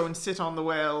like to go and sit on the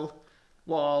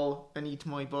wall and eat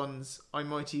my buns. I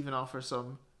might even offer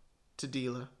some to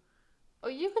Deela. Are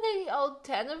you gonna eat all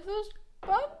 10 of those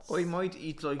buns? I might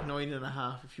eat like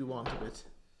 9.5 if you want a bit.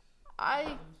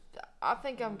 I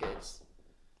think I'm good.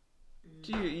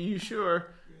 You sure?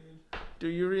 Do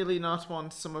you really not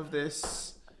want some of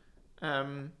this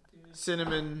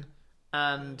cinnamon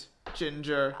and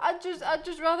ginger? I'd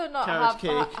just rather not Carrot have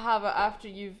cake. have it after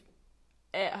you've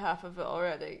ate half of it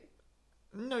already.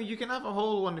 No, you can have a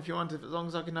whole one if you want, as long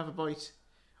as I can have a bite.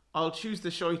 I'll choose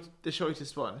the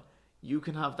shortest one. You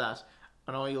can have that,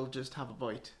 and I'll just have a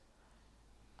bite.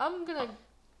 I'm gonna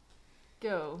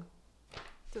go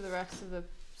to the rest of the.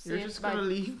 You're just gonna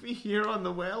leave me here on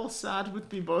the well, sad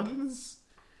with me buns?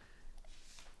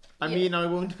 I Yeah. mean, I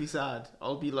won't be sad.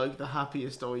 I'll be like the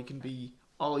happiest I can be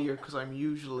all year, because I'm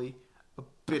usually a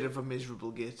bit of a miserable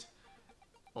git.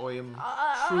 I am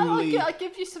truly, I'll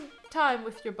give you some time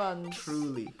with your buns.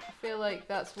 truly I feel like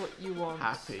that's what you want.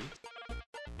 happy.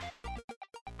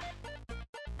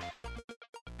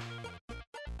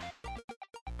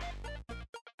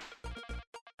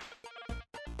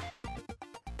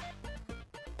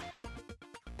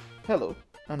 Hello,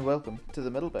 and welcome to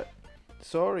the middle bit.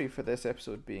 Sorry for this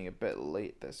episode being a bit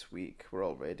late this week. We're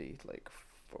already like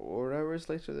 4 hours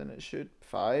later than it should,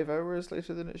 5 hours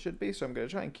later than it should be, so I'm going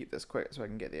to try and keep this quick so I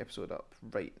can get the episode up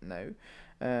right now.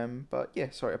 But yeah,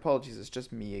 sorry, apologies, it's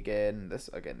just me again.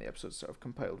 The episode's sort of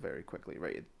compiled very quickly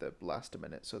right at the last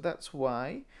minute, so that's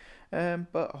why.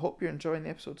 But I hope you're enjoying the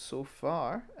episode so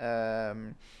far.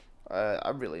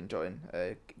 I'm really enjoying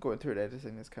going through and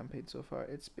editing this campaign so far.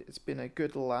 It's been a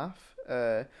good laugh.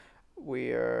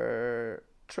 We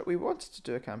wanted to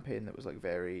do a campaign that was like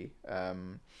very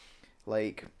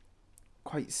like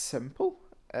quite simple.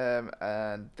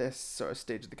 And this sort of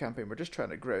stage of the campaign, we're just trying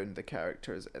to ground the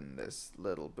characters in this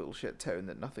little bullshit town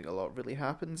that nothing a lot really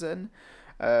happens in,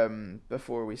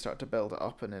 before we start to build it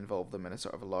up and involve them in a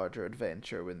sort of a larger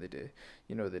adventure when they do,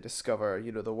 they discover,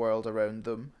 the world around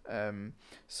them.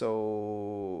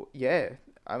 So yeah,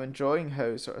 I'm enjoying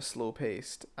how sort of slow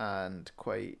paced and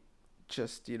quite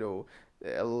just,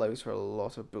 it allows for a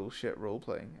lot of bullshit role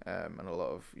playing, and a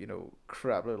lot of,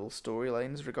 crap little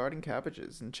storylines regarding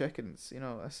cabbages and chickens.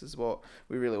 This is what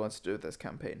we really want to do with this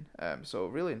campaign. So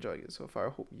really enjoying it so far.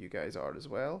 I hope you guys are as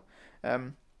well.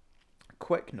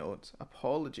 Quick note,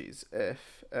 apologies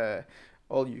if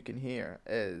all you can hear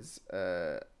is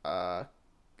a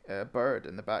bird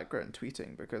in the background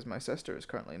tweeting because my sister is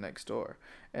currently next door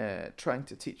trying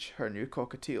to teach her new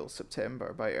cockatiel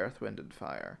September by Earth, Wind and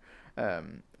Fire.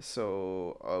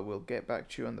 So we'll get back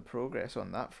to you on the progress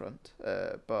on that front.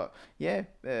 But yeah,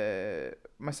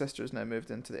 my sister's now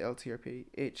moved into the LTRP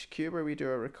HQ where we do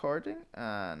our recording,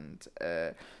 and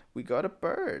we got a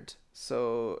bird.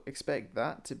 So expect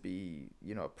that to be,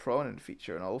 a prominent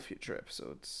feature in all future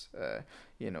episodes.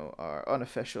 Our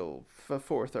unofficial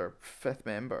fourth or fifth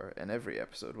member in every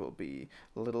episode will be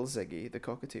little Ziggy the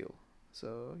cockatiel.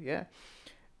 So yeah.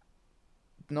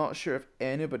 Not sure if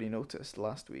anybody noticed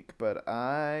last week, but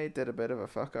I did a bit of a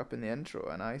fuck up in the intro,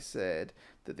 and I said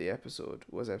that the episode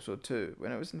was episode 2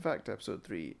 when it was in fact episode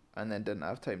 3, and then didn't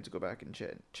have time to go back and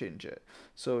change it.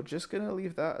 So just gonna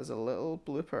leave that as a little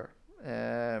blooper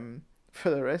for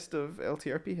the rest of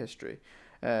LTRP history.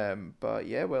 But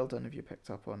yeah, well done if you picked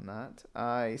up on that.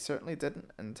 I certainly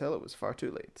didn't until it was far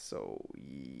too late. So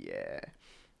yeah.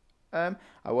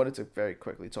 I wanted to very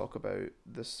quickly talk about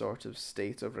the sort of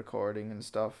state of recording and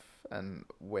stuff, and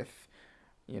with,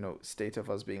 state of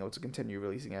us being able to continue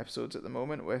releasing episodes at the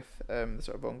moment with the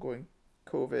sort of ongoing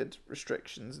COVID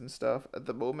restrictions and stuff. At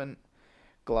the moment,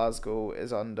 Glasgow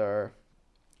is under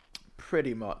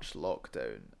pretty much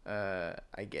lockdown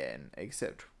again,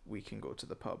 except we can go to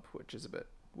the pub, which is a bit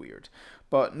weird.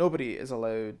 But nobody is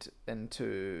allowed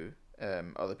into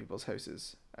other people's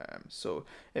houses. So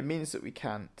it means that we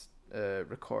can't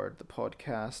record the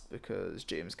podcast because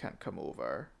James can't come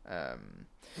over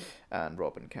and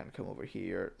Robin can't come over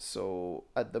here. So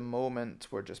at the moment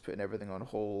we're just putting everything on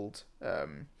hold.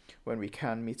 When we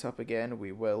can meet up again,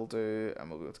 we will do, and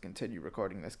we'll be able to continue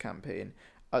recording this campaign.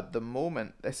 At the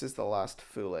moment, this is the last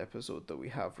full episode that we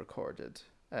have recorded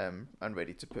and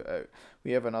ready to put out.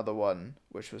 We have another one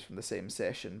which was from the same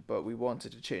session, but we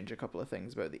wanted to change a couple of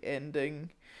things about the ending,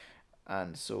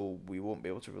 and so we won't be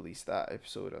able to release that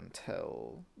episode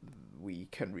until we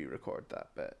can re-record that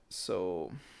bit.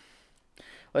 So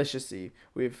let's just see.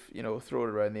 We've, thrown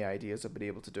around the ideas of being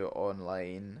able to do it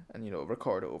online and,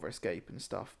 record it over Skype and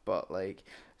stuff, but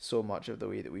so much of the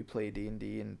way that we play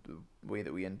D&D and the way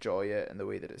that we enjoy it and the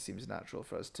way that it seems natural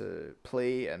for us to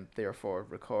play and therefore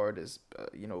record is,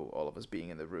 all of us being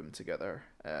in the room together.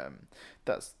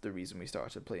 That's the reason we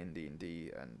started playing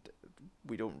D&D, and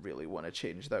we don't really want to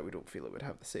change that. We don't feel it would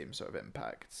have the same sort of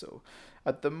impact. So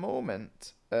at the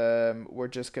moment, we're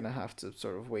just going to have to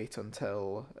sort of wait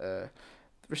until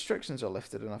restrictions are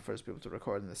lifted enough for us to be able to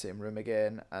record in the same room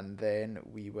again, and then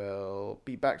we will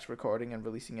be back to recording and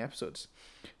releasing episodes.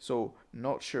 So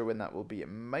not sure when that will be. It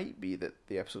might be that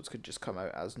the episodes could just come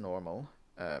out as normal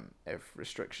if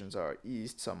restrictions are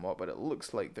eased somewhat, but it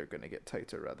looks like they're going to get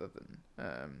tighter rather than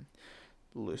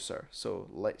looser. So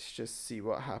let's just see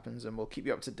what happens, and we'll keep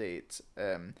you up to date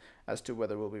as to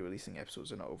whether we'll be releasing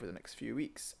episodes or not over the next few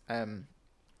weeks.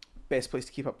 Best place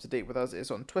to keep up to date with us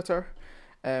is on Twitter.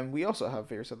 We also have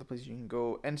various other places you can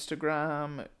go.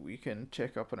 Instagram, we can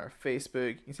check up on our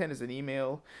Facebook. You can send us an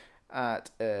email at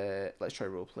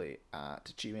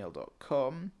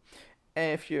letstryroleplay@gmail.com.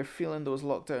 If you're feeling those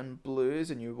lockdown blues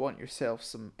and you want yourself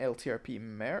some LTRP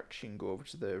merch, you can go over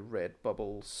to the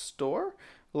Redbubble store.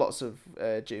 Lots of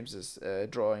James's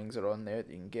drawings are on there that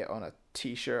you can get on a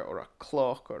t-shirt or a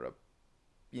clock or a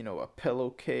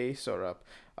pillowcase or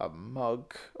a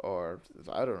mug, or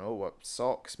I don't know what,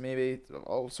 socks maybe,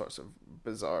 all sorts of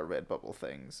bizarre Redbubble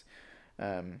things.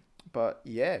 But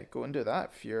yeah, go and do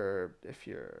that if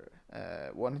you're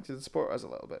wanting to support us a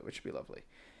little bit, which would be lovely.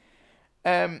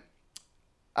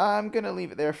 I'm gonna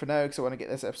leave it there for now because I want to get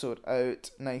this episode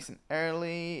out nice and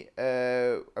early.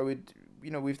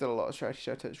 We've done a lot of charity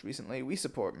shout-outs recently. We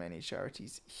support many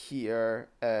charities here.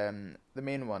 The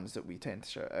main ones that we tend to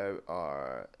shout out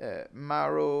are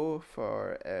Marrow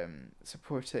for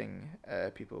supporting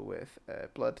people with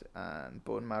blood and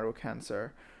bone marrow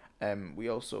cancer. We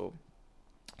also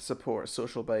support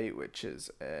Social Bite, which is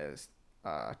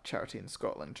a charity in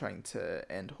Scotland trying to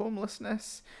end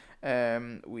homelessness.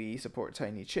 We support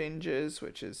Tiny Changes,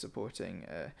 which is supporting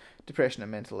depression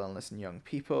and mental illness in young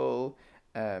people.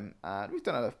 And we've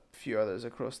done a few others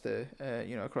across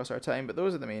across our time, but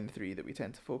those are the main 3 that we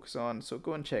tend to focus on. So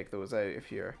go and check those out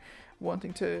if you're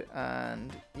wanting to,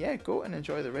 and yeah, go and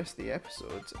enjoy the rest of the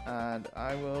episodes, and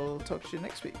I will talk to you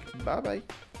next week. Bye bye.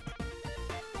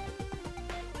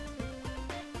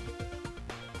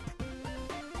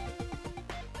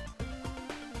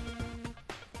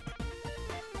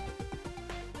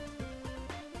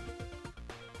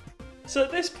 So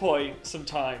at this point, some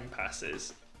time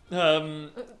passes.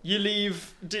 You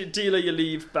leave Dealer. You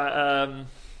leave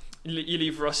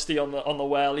Rusty on the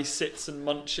well. He sits and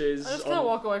munches. I just kind of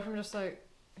walk away from just like,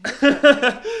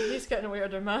 He's getting a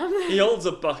weirder, man. He holds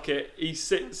a bucket, he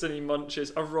sits and he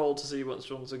munches. I've rolled to see which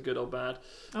ones are good or bad.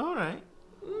 All right.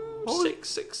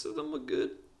 Six of them were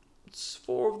good.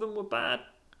 4 of them were bad.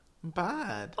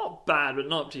 Bad. Not bad, but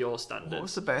not up to your What standards.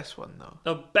 was the best one though?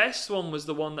 The best one was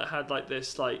the one that had like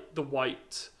this, like the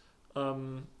white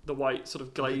sort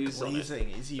of glaze the on it.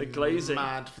 glazing. Is he The glazing.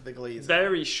 mad for the glazing?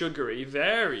 Very sugary,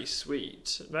 very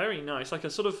sweet, very nice. Like a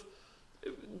sort of,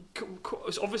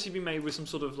 it's obviously been made with some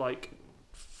sort of like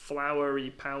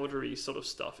floury, powdery sort of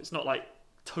stuff. It's not like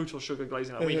total sugar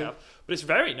glazing like we have, but it's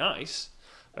very nice,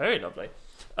 very lovely.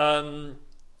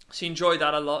 So you enjoy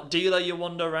that a lot. Dealer, you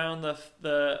wander around I'll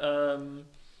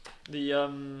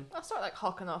start like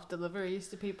hawking off deliveries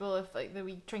to people if like the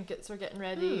wee trinkets are getting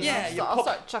ready. Yeah, I'll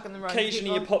start chucking them around.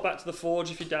 occasionally you people. pop back to the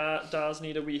forge if your does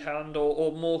need a wee hand,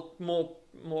 or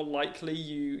more likely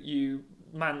you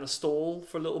man the stall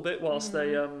for a little bit whilst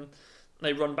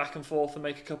they run back and forth and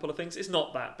make a couple of things. It's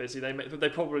not that busy. They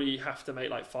probably have to make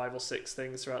like 5 or 6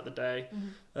 things throughout the day.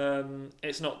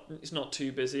 It's not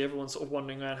too busy. Everyone's sort of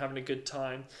wandering around having a good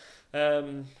time.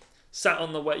 Sat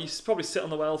on the well, you probably sit on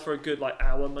the well for a good like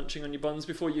hour munching on your buns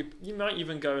before you might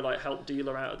even go like help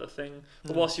Dealer out of the thing.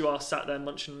 But whilst you are sat there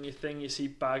munching on your thing, you see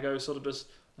Bago sort of just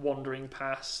wandering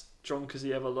past, drunk as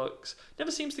he ever looks.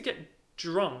 Never seems to get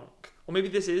drunk, or maybe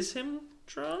this is him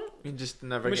drunk. You just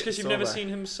never. In which get case you've sober. never seen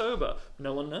him sober.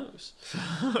 No one knows.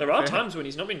 There are times when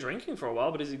he's not been drinking for a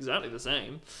while, but he's exactly the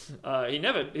same. He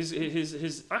never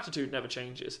his attitude never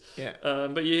changes. Yeah.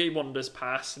 But he wanders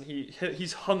past and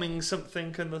he's humming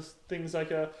something, and the things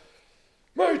like a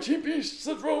Mighty beasts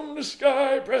that roam the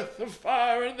sky, breath of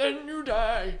fire, and then you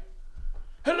die.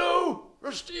 Hello,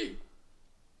 Rusty.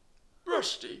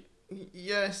 Rusty,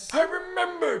 Yes. I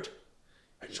remembered.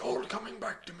 It's all coming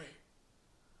back to me.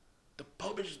 The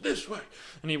pub is this way.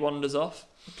 and he wanders off.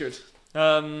 Good.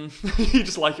 You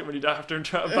just like it when you don't have to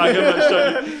interact with Bago much,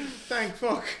 don't you? Thank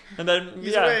fuck. And then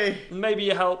He's away. maybe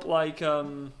you help like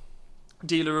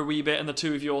Dealer a wee bit, and the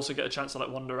two of you also get a chance to like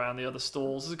wander around the other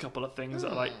stalls. There's a couple of things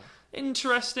that are like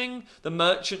interesting. The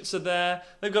merchants are there.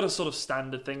 They've got a sort of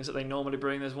standard things that they normally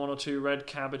bring. There's 1 or 2 red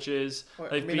cabbages.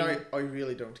 I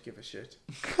really don't give a shit.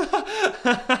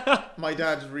 My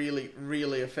dad's really,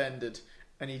 really offended,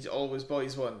 and he always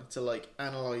buys one to like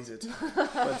analyze it.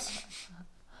 But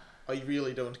I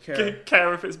really don't care.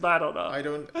 Care if it's bad or not. I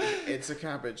don't. It's a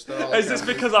cabbage. They're all Is this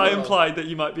cabbages. because I They're all- implied that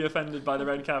you might be offended by the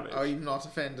red cabbage? I'm not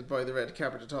offended by the red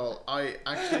cabbage at all. I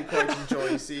actually quite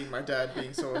enjoy seeing my dad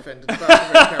being so offended about the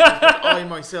red cabbage, but I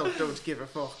myself don't give a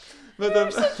fuck. But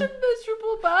You're such a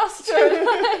miserable bastard.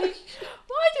 Like,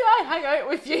 why do I hang out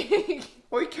with you?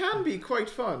 Well, it can be quite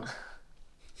fun.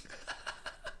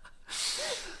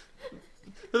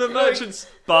 But the merchants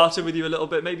barter with you a little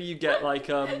bit. Maybe you get like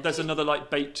there's another like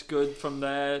baked good from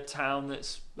their town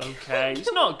that's okay.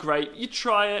 It's not great. You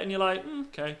try it and you're like,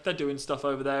 okay, they're doing stuff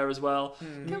over there as well.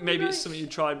 Can Maybe we, it's like- something you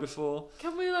tried before.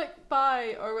 Can we like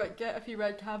buy or like get a few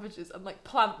red cabbages and like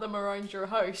plant them around your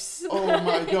house? Oh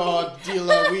my god,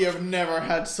 Dila, we have never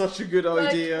had such a good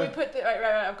idea. Like, we put the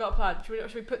right. I've got a plan.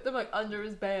 Should we put them like under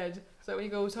his bed so that when he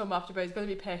goes home after bed, he's gonna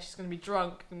be pissed. He's gonna be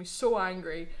drunk. He's gonna be so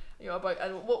angry. You know,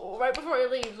 and right before he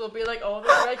leaves, we'll be like, "Oh,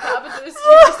 those red cabbages,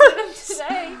 you see them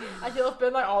today?" And he'll have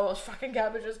been like, "Oh, those fucking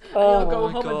cabbages!" And he'll go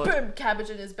my home God. and boom, cabbage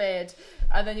in his bed.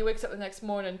 And then he wakes up the next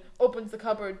morning, opens the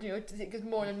cupboard, you know, to take his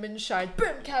morning moonshine,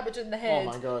 boom, cabbage in the Oh head.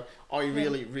 my god, I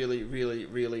really, really, really,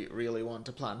 really, really want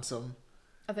to plant some.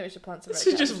 I think we should plant some red It's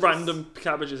just cabbages. random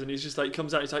cabbages, and he's just like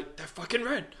comes out. He's like, they're fucking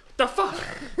red. The fuck?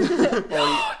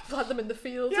 Plant them in the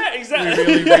field. Yeah, We exactly.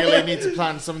 really, really need to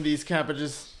plant some of these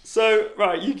cabbages. So,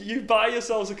 right, you buy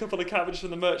yourselves a couple of cabbages from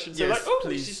the merchants. They're Yes, like, oh,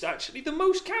 please. this is actually the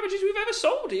most cabbages we've ever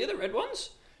sold here, the red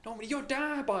ones. Normally your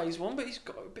dad buys one, but he's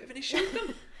got a bit of an issue with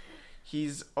them.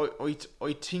 He's. I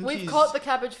think We've he's. caught the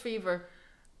cabbage fever.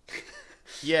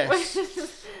 Yes.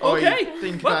 Okay. I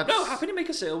think Well, that's. no, happy to make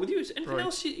a sale with you. Is there anything Right.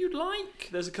 else you'd like?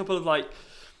 There's a couple of, like,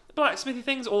 blacksmithy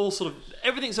things, all sort of...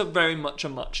 Everything's a very much a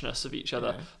muchness of each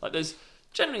other. Yeah. Like, there's...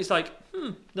 Generally, it's like,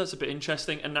 that's a bit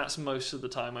interesting, and that's most of the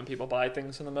time when people buy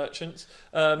things from the merchants.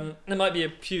 There might be a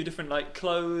few different, like,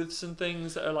 clothes and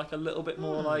things that are, like, a little bit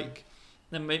more, like...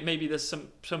 Then maybe there's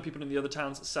some people in the other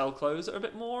towns that sell clothes that are a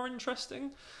bit more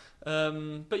interesting.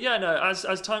 But yeah, no.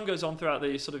 As time goes on throughout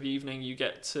the sort of evening, you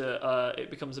get to it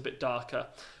becomes a bit darker,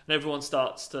 and everyone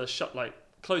starts to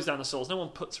close down the stalls. No one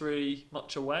puts really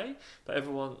much away, but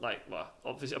everyone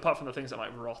obviously apart from the things that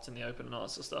might rot in the open and all that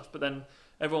sort of stuff. But then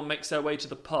everyone makes their way to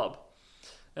the pub.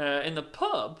 In the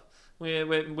pub,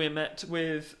 we're met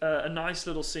with a nice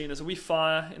little scene. There's a wee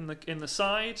fire in the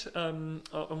side on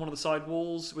one of the side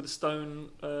walls with a stone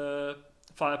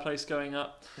fireplace going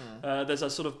up. There's a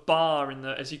sort of bar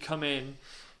as you come in.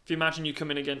 If you imagine you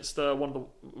come in against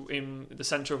in the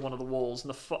centre of one of the walls, and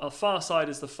the far side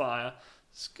is the fire.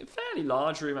 It's a fairly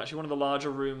large room, actually, one of the larger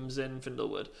rooms in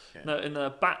Findlewood. Okay. Now, in the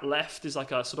back left is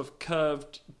like a sort of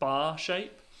curved bar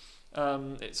shape.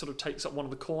 It sort of takes up one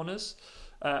of the corners.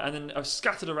 And then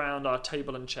scattered around are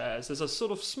table and chairs. There's a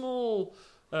sort of small...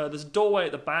 there's a doorway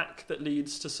at the back that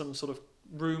leads to some sort of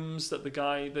rooms that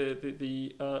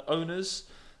the owners,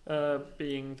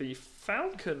 being the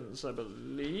Falcons, I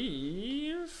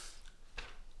believe.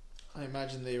 I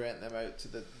imagine they rent them out to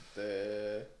the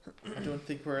I don't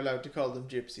think we're allowed to call them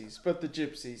gypsies, but the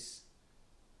gypsies.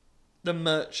 The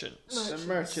merchants. The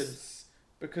merchants.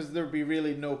 Because there'd be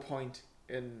really no point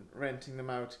in renting them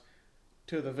out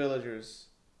to the villagers,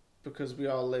 because we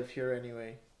all live here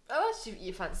anyway. Unless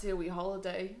you fancy a wee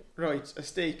holiday. Right, a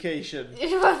staycation.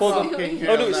 You fancy Fucking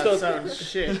hell, no, it's that the- sounds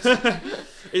shit.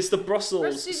 It's the Brussels.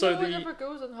 Rusty, So no one the ever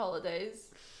goes on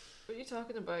holidays. What are you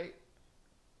talking about?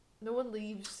 No one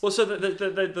leaves. well, so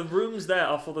the rooms there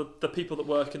are for the people that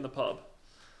work in the pub.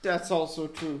 That's also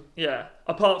true. Yeah.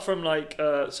 Apart from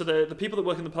so the people that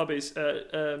work in the pub is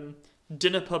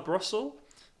Dinnerper Brussels.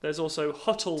 There's also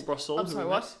Huttle Brussels. I'm sorry,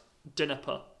 what?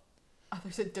 Dinnerper. I thought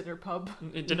you said dinner pub.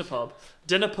 Dinner pub.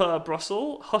 Dinnerper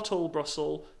Brussels, Huttle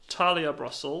Brussels, Talia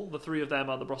Brussels. The three of them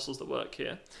are the Brussels that work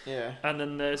here. Yeah. And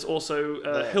then there's also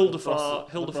The Hildefar.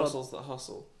 Brussels that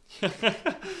hustle.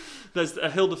 There's a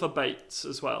Hildefar Bates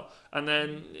as well, and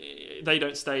then they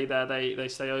don't stay there. They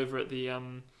stay over at the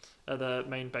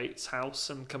main Bates house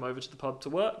and come over to the pub to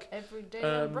work. Every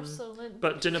day in Brussels.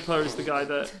 But Dinnerper is the guy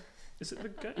that is it the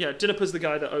guy? Yeah, Dinnerper's the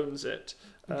guy that owns it.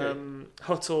 Okay.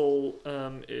 Huttle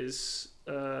is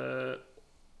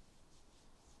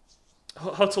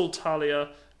Huttle, Talia,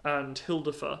 and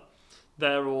Hildefar.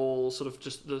 They're all sort of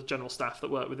just the general staff that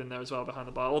work within there as well behind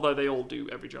the bar, although they all do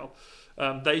every job.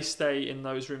 They stay in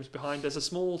those rooms behind. There's a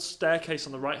small staircase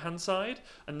on the right-hand side,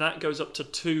 and that goes up to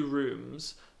 2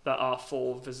 rooms that are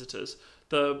for visitors.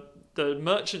 The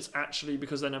merchants actually,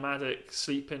 because they're nomadic,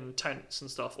 sleep in tents and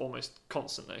stuff almost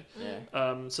constantly.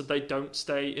 Yeah. So they don't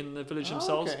stay in the village Oh,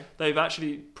 themselves. okay. They've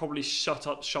actually probably shut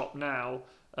up shop now.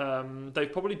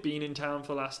 They've probably been in town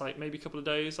for the last maybe a couple of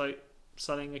days,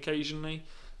 selling occasionally.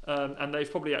 And they've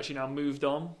probably actually now moved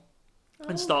on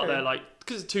and start their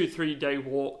because it's a 2-3 day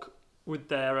walk with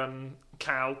their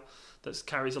cow that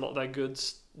carries a lot of their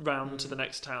goods round to the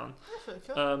next town. That's really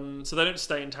cool. So they don't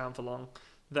stay in town for long.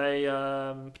 They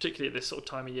particularly at this sort of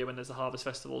time of year when there's the harvest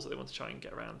festivals that they want to try and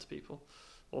get around to people.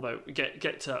 Although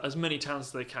get to as many towns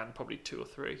as they can, probably 2 or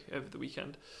 3 over the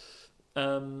weekend,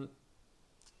 over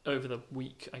the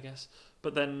week, I guess.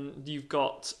 But then you've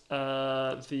got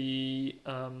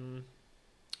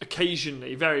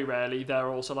occasionally, very rarely, they're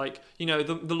also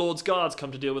the Lord's Guards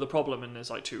come to deal with a problem and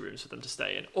there's 2 rooms for them to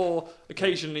stay in. Or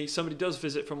occasionally somebody does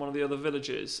visit from one of the other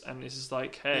villages and this is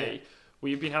hey,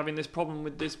 we've been having this problem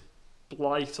with this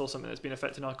blight or something that's been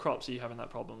affecting our crops. Are you having that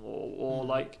problem?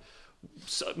 Or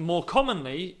more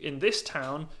commonly in this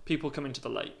town, people come into the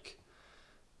lake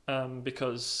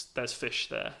because there's fish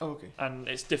there. Oh, okay. And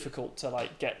it's difficult to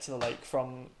get to the lake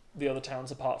from the other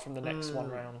towns apart from the next one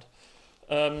round.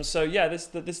 So yeah, this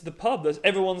is the pub.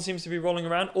 Everyone seems to be rolling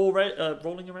around.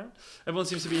 Everyone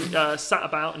seems to be sat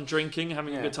about and drinking,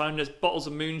 having a good time. There's bottles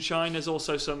of moonshine. There's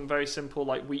also some very simple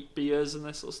wheat beers and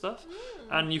this sort of stuff.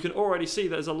 And you can already see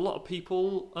there's a lot of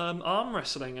people arm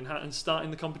wrestling and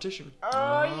starting the competition.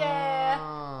 Oh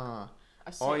yeah.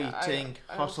 I think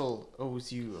Huttle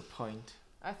owes you a pint.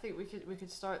 I think we could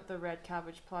start the red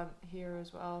cabbage plant here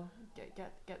as well.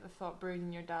 Get the thought brewing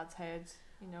in your dad's heads.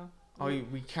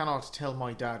 We cannot tell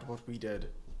my dad what we did.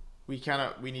 We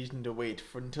need to wait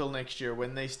until next year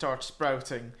when they start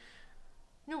sprouting.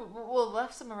 No, we'll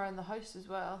left some around the house as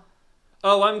well.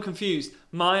 Oh, I'm confused.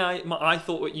 I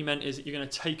thought what you meant is that you're going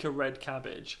to take a red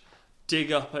cabbage,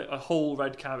 dig up a whole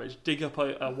red cabbage, dig up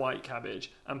a white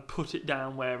cabbage, and put it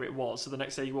down where it was. So the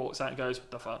next day he walks out and goes,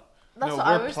 "What the fuck?" That's No, what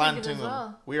I we're was planting thinking as them.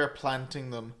 well. We are planting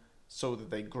them so that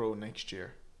they grow next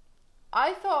year.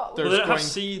 I thought. Well, There's they don't have going-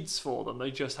 seeds for them.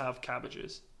 They just have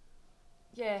cabbages.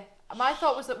 Yeah. My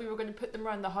thought was that we were going to put them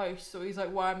around the house, so he's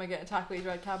like, why am I getting to tackle these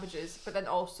red cabbages? But then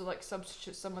also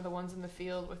substitute some of the ones in the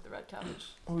field with the red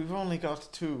cabbage. We've only got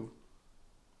 2.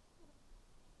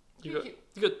 You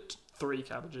got 3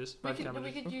 cabbages. We Red could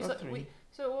cabbages. use I've got 3.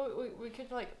 we could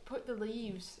put the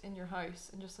leaves in your house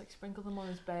and just sprinkle them on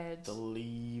his bed. The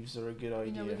leaves are a good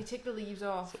We idea. could take the leaves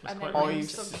off It's and quite then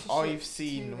nice. substitute I've to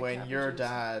seen the when your cabbages.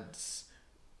 dads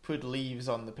put leaves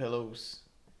on the pillows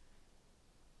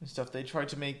and stuff. They try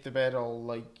to make the bed all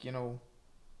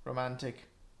romantic.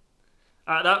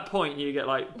 At that point, you get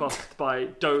like buffed by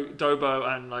Dobo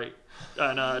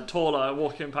and Torla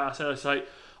walking past, and it's like,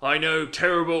 I know,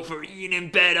 terrible for eating in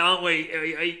bed, aren't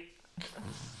we?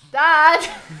 Dad!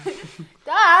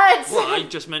 Dad! Well, I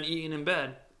just meant eating in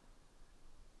bed.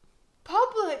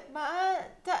 Public, man.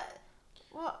 Dad.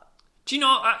 What? Do you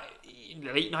know,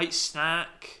 late night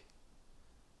snack?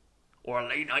 Or a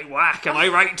late night whack, am I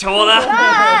right, Torla?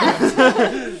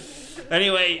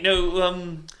 Anyway,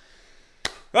 no,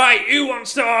 right, who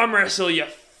wants to arm wrestle, you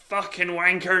fucking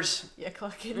wankers? Yeah,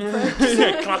 clucking pricks.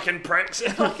 You clucking pricks.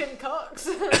 Clucking cocks.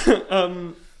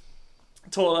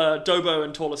 Dobo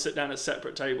and Torla sit down at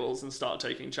separate tables and start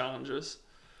taking challenges.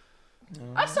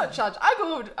 I start charge.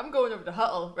 I'm going over to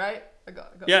Huttle, right? I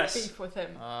got Yes. beef with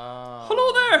him.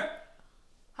 Hello there.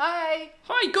 Hi.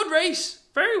 Hi, good race.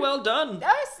 Very well done.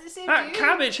 That's the same to That you.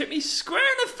 cabbage hit me square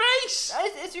in the face.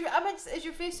 Is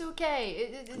your face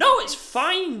okay? No, it's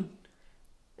fine.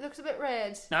 It looks a bit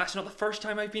red. Now, it's not the first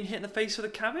time I've been hit in the face with a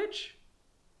cabbage.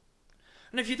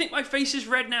 And if you think my face is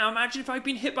red now, imagine if I'd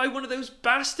been hit by one of those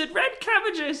bastard red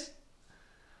cabbages.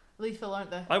 Lethal,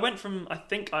 aren't they? I went from, I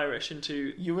think, Irish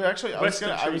into... You were actually. I was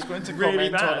going to Really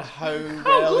comment bad. on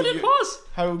how good it was.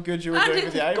 how good you were And doing it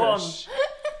with the had Irish.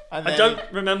 And I then- don't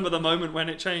remember the moment when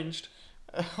it changed.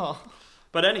 Oh.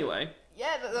 But anyway,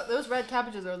 Yeah, those red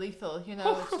cabbages are lethal. You know,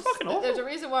 Oh, fucking awful. there's a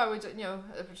reason why we,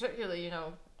 particularly,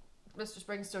 Mr.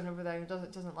 Springstone over there who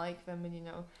doesn't like them, and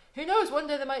who knows? One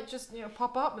day they might just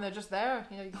pop up and they're just there.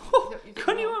 You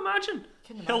can you imagine?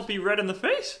 He'll be red in the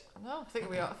face. No, I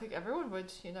think everyone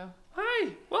would.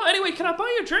 Hey, well, anyway, can I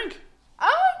buy you a drink?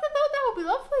 Oh, that would be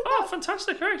lovely. Oh,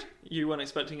 fantastic, great. You weren't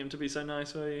expecting him to be so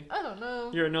nice, were you? I don't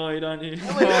know. You're annoyed, aren't you?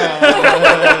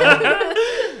 Oh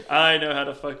I know how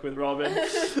to fuck with Robin.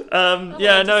 my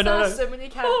Yeah, God, no. sass him when he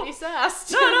can't be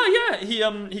sassed. No,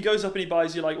 yeah. He goes up and he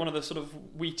buys you like one of the sort of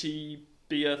wheaty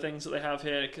beer things that they have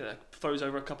here. Throws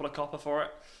over a couple of copper for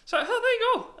it. So, there you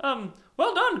go.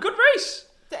 Well done, good race.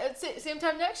 Same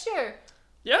time next year.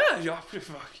 Yeah.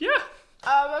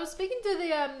 I was speaking to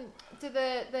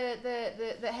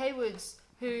the Haywoods,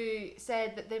 who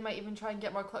said that they might even try and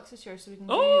get more clucks this year, so we can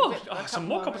do Some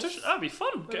more competition. That'd be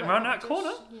fun. Getting around that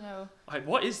corner.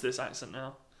 What is this accent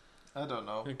now? I don't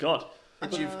know. Oh God.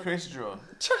 But you've created your own.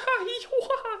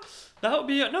 That would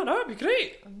be that'd be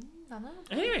great. I know.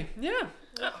 Anyway, yeah.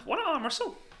 What an arm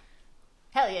wrestle.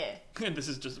 Hell yeah. This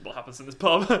is just what happens in this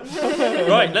pub.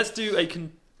 Right, let's do a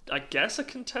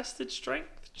contested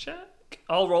strength check.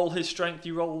 I'll roll his strength,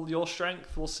 you roll your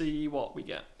strength. We'll see what we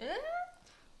get.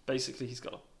 Basically, he's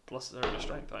got a +0 to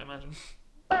strength, I imagine.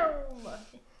 Boom.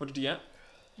 What did you get?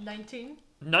 19.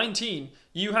 19.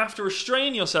 You have to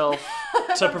restrain yourself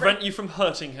to prevent you from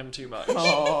hurting him too much.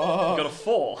 Oh, You got a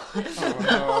 4.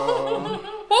 no.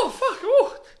 Oh fuck!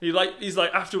 Oh. He's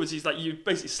like afterwards. He's like, you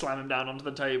basically slam him down onto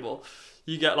the table.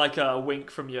 You get like a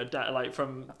wink from your dad, like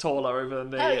from Torla over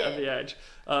on the Oh, yeah. at the edge.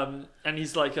 And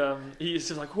he's like, he's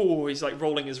just like, oh, he's like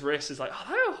rolling his wrist. He's like,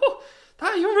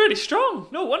 you're really strong.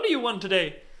 No wonder you won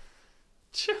today.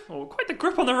 Oh, quite the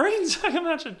grip on the reins, I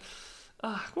imagine.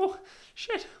 Oh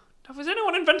shit! Has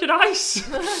anyone invented ice?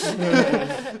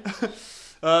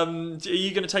 Are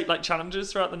you going to take like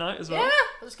challenges throughout the night as well? Yeah.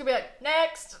 I'm just gonna be like,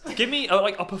 next. Give me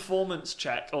a performance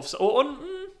check, or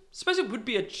suppose it would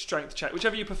be a strength check,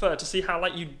 whichever you prefer, to see how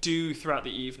like you do throughout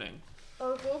the evening.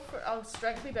 I'll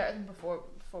strength be better than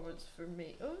performance for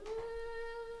me.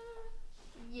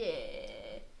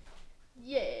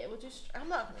 Yeah, we'll just. I'm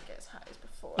not gonna get as high as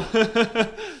before.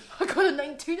 I got a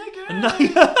 19 again.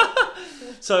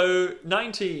 So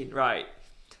 19, right?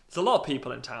 There's a lot of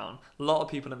people in town, a lot of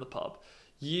people in the pub.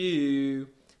 You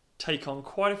take on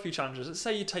quite a few challenges. Let's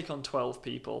say you take on 12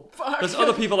 people. Fuck. There's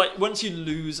other people, like once you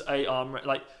lose a arm,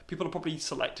 like people are probably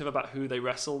selective about who they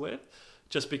wrestle with,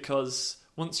 just because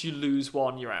once you lose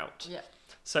one, you're out. Yeah.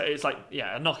 So it's like,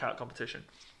 a knockout competition.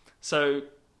 So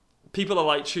people are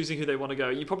like choosing who they want to go.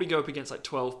 You probably go up against like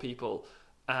 12 people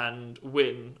and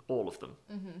win all of them.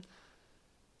 Mm-hmm.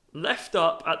 Left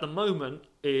up at the moment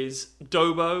is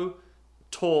Dobo,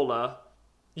 Torla,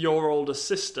 your older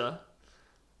sister,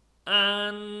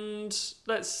 and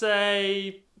let's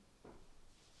say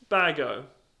Bago.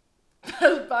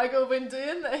 Has Bago been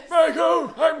doing this?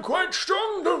 Bago, I'm quite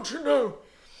strong, don't you know?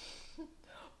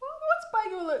 What's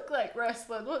Bago look like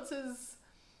wrestling? What's his?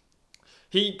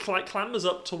 He clambers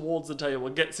up towards the table,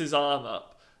 gets his arm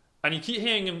up, and you keep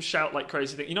hearing him shout like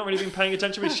crazy things. You're not really been paying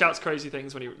attention, but he shouts crazy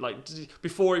things when he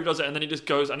before he does it, and then he just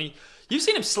goes and you've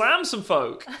seen him slam some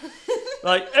folk.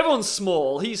 Like everyone's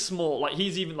small, he's small. Like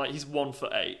he's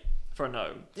 1'8" for a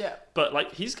gnome. Yeah. But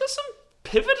like he's got some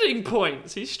pivoting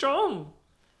points. He's strong.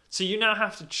 So you now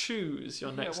have to choose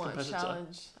your I next don't want a competitor.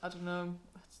 challenge. I don't know.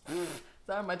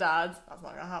 They're my dad. That's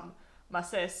not gonna happen. My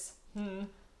sis.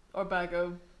 Or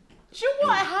Bago. You know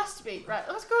what? It has to be. Right,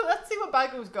 let's go. Let's see what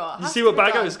Bago's got. You Has see to what be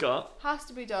Bago's done. got? Has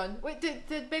to be done. Wait,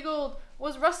 did big old...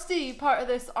 Was Rusty part of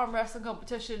this arm wrestling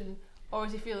competition? Or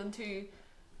was he feeling too...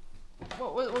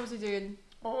 What was he doing?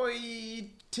 I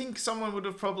think someone would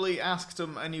have probably asked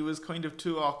him and he was kind of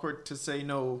too awkward to say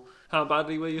no. How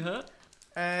badly were you hurt?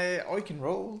 I can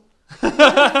roll.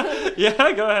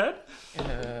 Yeah, go ahead.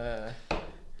 Uh,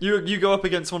 You go up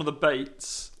against one of the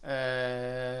baits. got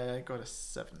a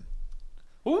 7.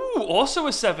 Ooh, also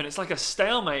a 7. It's like a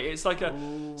stalemate. It's like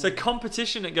it's a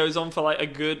competition that goes on for like a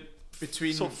good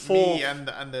Between sort of me and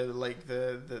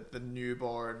the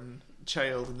newborn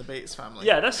child in the Bates family.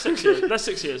 Yeah, they're 6 years. They're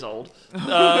 6 years old,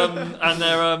 and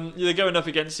they're going up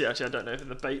against you. Actually, I don't know if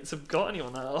the Bates have got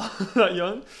anyone that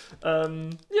young.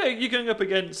 Yeah, you're going up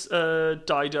against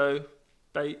Dido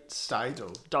Bates.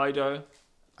 Dido.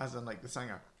 As in like the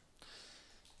singer.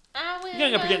 You're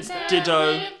going up against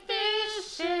Dido.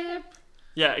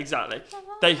 Yeah, exactly.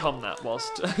 They hum that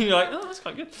whilst you're like, oh, that's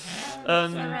quite good.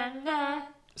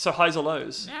 So highs or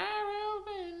lows?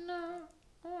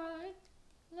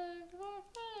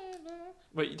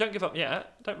 Wait, you don't give up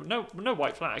yet. No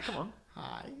white flag. Come on.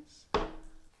 Highs.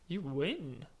 You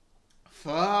win.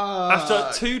 Fuck. After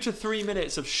 2 to 3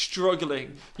 minutes of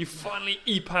struggling, you finally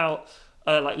eke out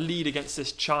lead against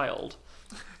this child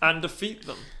and defeat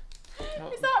them.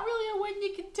 Is that really a win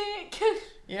you can take?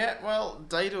 Yeah, well,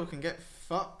 Dido can get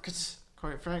fucked,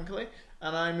 quite frankly.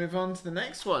 And I move on to the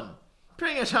next one.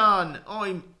 Bring it on.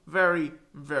 I'm very,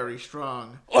 very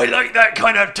strong. I like that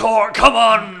kind of talk. Come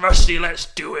on, Rusty, let's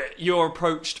do it. You're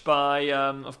approached by,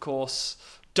 of course,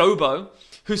 Dobo,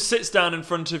 who sits down in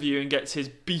front of you and gets his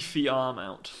beefy arm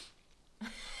out.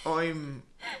 I'm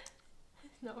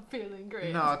Not feeling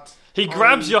great. not. He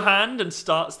grabs your hand and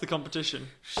starts the competition.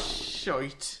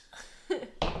 Shite.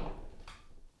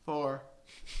 4.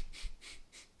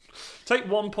 Take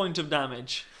 1 point of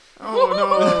damage. Oh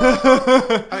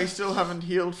no. I still haven't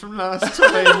healed from last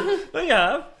time. There you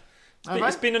have. Have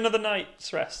It's I? been another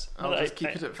night's rest. I'll Another just keep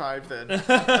 8. it at 5 then. I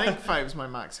think 5's my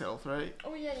max health, right?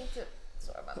 Oh yeah, I need to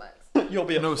sort out my legs. You'll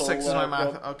be a No, full, 6 is my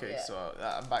math. Rob. Okay, Yeah. so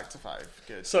I'm back to 5.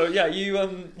 Good. So yeah, you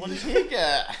What did he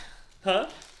get? huh?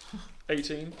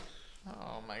 18.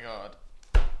 Oh my god.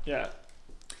 Yeah.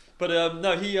 But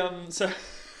no, he so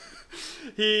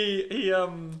he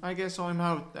I guess I'm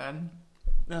out then.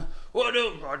 no. Well,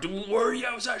 no, don't worry.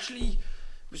 I was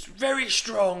very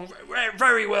strong.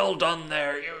 Very well done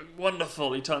there. You're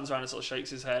Wonderful. He turns around and sort of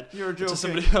shakes his head You're to joking.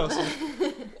 somebody else.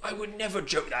 I would never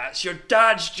joke that. It's your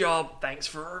dad's job. Thanks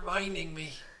for reminding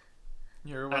me.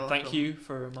 You're welcome. And thank you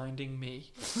for reminding me.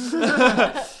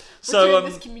 We're So doing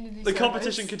this community the service.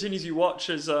 competition continues. You watch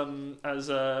as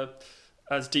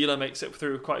Dealer makes it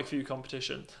through quite a few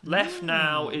competition. Left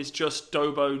now is just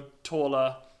Dobo,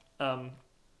 Torla,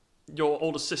 your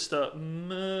older sister,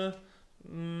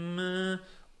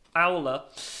 Owler,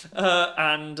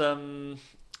 and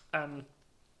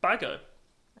Bago,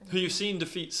 who you've seen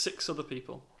defeat 6 other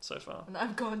people so far. And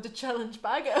I've gone to challenge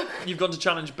Bago. You've gone to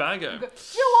challenge Bago. You know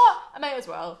what? I might as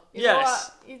well. You know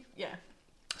Yes. what? Yeah.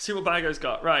 See what Bago's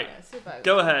got. Right. Yeah, see Bago.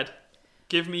 Go ahead.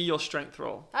 Give me your strength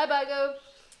roll. Hi, Bago.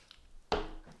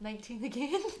 19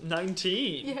 again.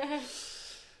 19. Yeah.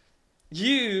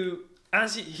 You,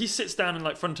 as he sits down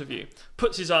in front of you,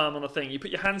 puts his arm on a thing. You put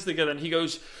your hands together, and he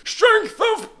goes, "Strength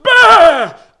of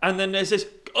bear!" And then there's this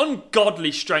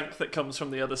ungodly strength that comes from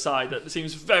the other side that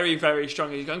seems very, very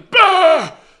strong. He's going,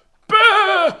 "Bear,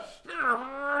 bear!"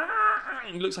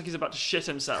 He looks like he's about to shit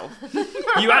himself.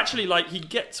 You actually he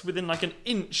gets within an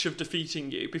inch of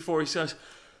defeating you before he says,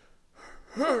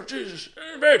 Oh, Jesus.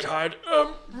 I'm very tired.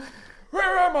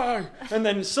 Where am I? and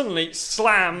then suddenly,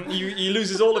 slam, he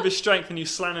loses all of his strength and you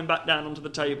slam him back down onto the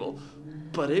table.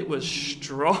 But it was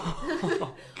strong.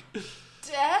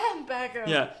 Damn, Bago.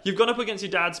 Yeah, you've gone up against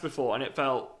your dad's before and it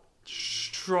felt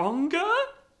stronger?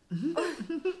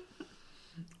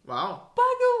 Wow.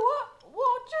 Bago,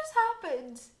 what just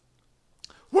happened?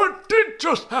 What did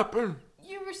just happen?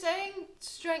 You were saying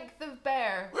strength of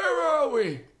bear Where are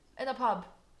we? in a pub.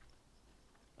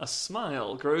 A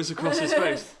smile grows across his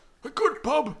face. A good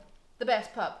pub. The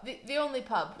best pub. The only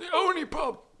pub. The only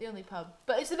pub. The only pub.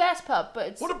 But it's the best pub, but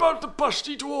it's... What about the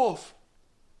busty dwarf?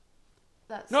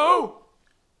 That's... No,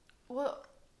 What?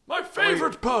 my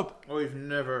favourite pub. I've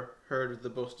never heard of the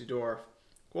Busty Dwarf.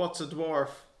 What's a dwarf?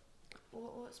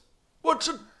 What's...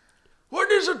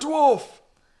 What is a dwarf?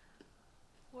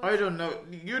 I don't know.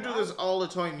 You do this all the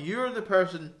time. You're the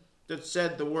person that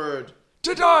said the word.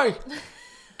 Did I?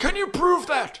 Can you prove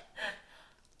that?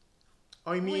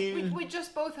 I mean, we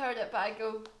just both heard it,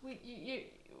 Bago.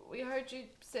 We heard you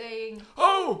saying.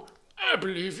 Oh, I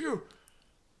believe you.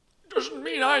 Doesn't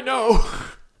mean I know.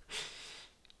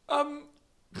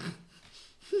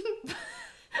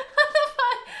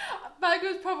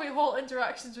 Bago's probably whole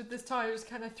interactions with this town is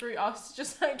kind of through us,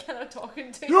 just like kind of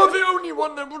talking to You're you. the only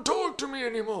one that will talk to me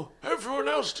anymore. Everyone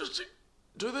else just...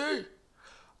 Do they?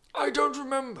 I don't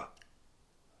remember.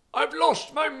 I've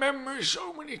lost my memory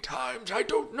so many times, I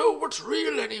don't know what's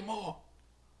real anymore.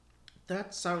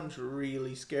 that sounds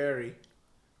really scary.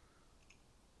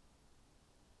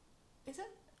 Is it?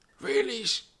 Really?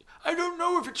 I don't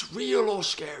know if it's real or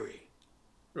scary.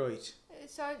 Right. It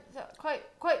sounds quite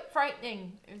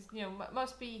frightening. It's,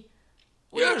 must be.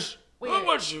 Yes. Weird. How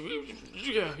much?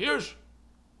 Yeah, yes.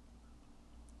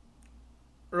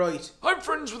 Right. I'm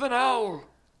friends with an owl.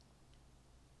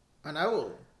 An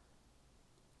owl.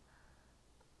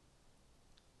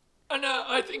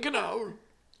 I think an owl.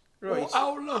 Right. Or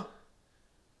owler.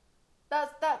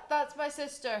 That's my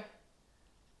sister.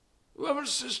 You have a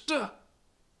sister.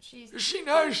 She's Is she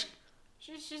nice?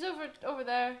 she's over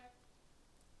there.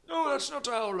 No, that's not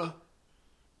owler.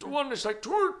 The one that's like...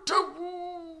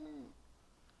 Toot-a-woo.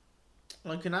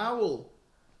 Like an owl.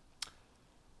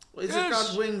 Is it Yes.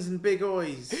 got wings and big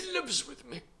eyes? He lives with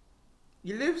me.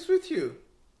 He lives with you.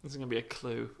 This is going to be a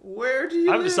clue. Where do you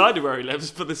I haven't live? decided where he lives,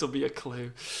 but this will be a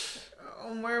clue.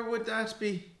 And where would that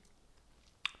be?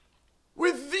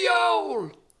 With the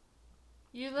owl.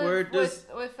 You Where live does-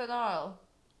 with an owl.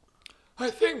 I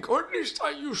think, or at least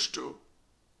I used to.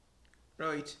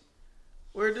 Right.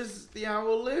 Where does the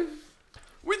owl live?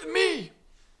 With me.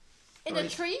 In a Right.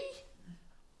 tree?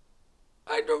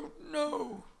 I don't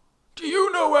know. Do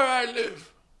you know where I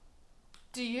live?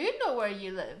 Do you know where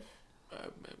you live?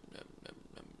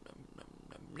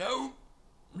 No.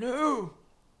 No.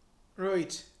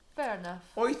 Right. Fair enough.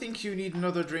 I think you need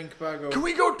another drink, Bago. Can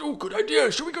we go... Oh, good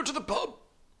idea. Shall we go to the pub?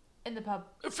 In the pub.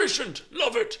 Efficient.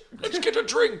 Love it. Let's get a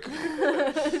drink.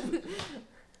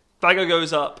 Bago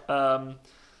goes up,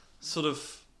 sort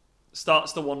of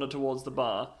starts to wander towards the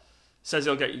bar, says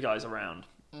he'll get you guys around,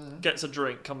 gets a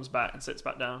drink, comes back and sits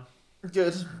back down.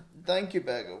 Good. Thank you,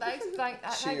 Bago. Thanks,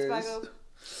 Cheers. Bago.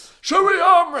 Shall we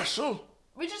arm wrestle?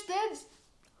 We just did.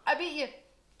 I beat you.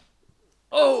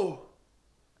 Oh.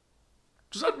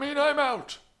 Does that mean I'm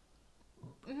out?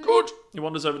 Good. He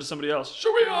wanders over to somebody else.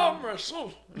 Shall we arm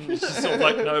wrestle? It's just sort of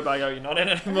like, no, Bago, you're not in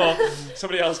anymore.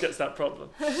 Somebody else gets that problem.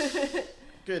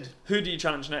 Good. Who do you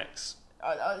challenge next?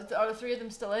 Are the three of them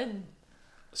still in?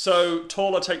 So,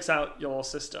 Taller takes out your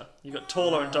sister. You've got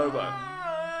Taller and Dobo.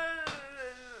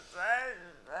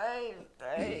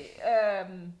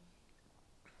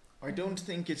 I don't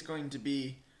think it's going to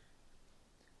be...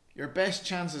 Your best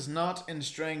chance is not in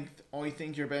strength. I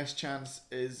think your best chance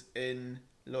is in,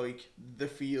 like, the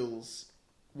feels.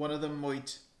 One of them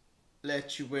might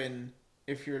let you win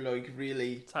if you're, like,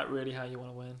 really... Is that really how you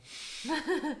want to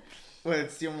win? Well,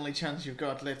 it's the only chance you've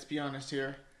got, let's be honest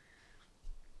here.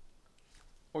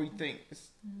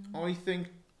 I think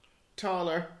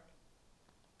Taller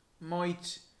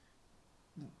might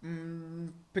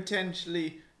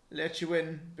potentially let you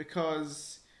in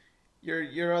because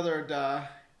your other da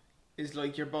is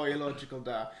like your biological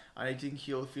da, and I think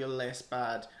you'll feel less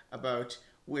bad about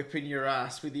whipping your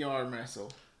ass with the arm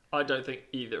wrestle. I don't think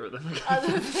either of them are I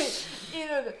don't think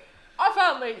either. Our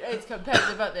family is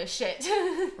competitive about this shit.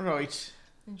 Right.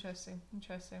 Interesting.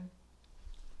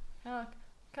 Can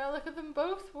I look at them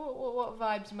both? What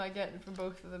vibes am I getting from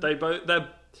both of them?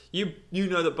 You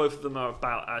know that both of them are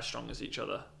about as strong as each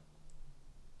other.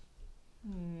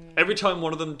 Every time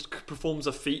one of them performs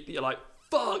a feat that you're like,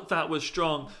 fuck, that was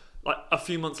strong. Like a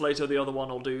few months later, the other one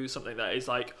will do something that is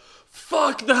like,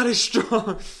 fuck, that is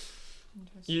strong.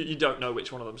 You don't know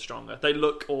which one of them's stronger. They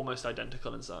look almost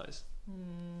identical in size.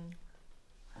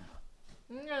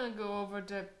 I'm gonna go over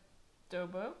to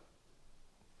Dobo.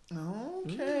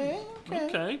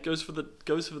 Okay. Goes for the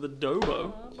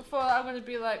Dobo. Before that, I'm gonna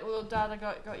be like, "Little Dad, I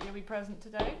got you a wee present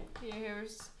today.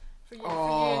 Here's for you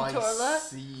Oh, and I Torla.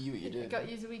 see what you I did. got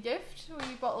you a wee gift, a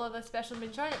wee bottle of the special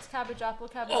moonshine. It's cabbage apple,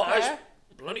 cabbage Oh, pear. that's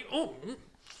bloody... Oh,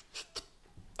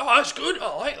 that's good.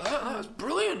 I like that. That's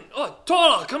brilliant. Oh,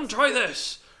 Taller, come try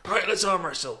this. Right, let's arm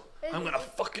wrestle. I'm gonna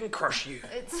fucking crush you.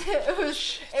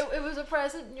 It was a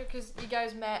present because you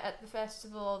guys met at the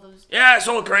festival. All those. Yeah, it's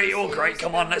all great,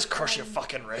 Come on, let's crush your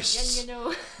fucking And wrists.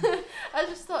 I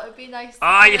just thought it'd be nice.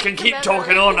 You can keep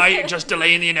talking all night, just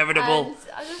delaying the inevitable. And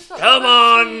I just thought Come it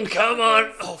was on.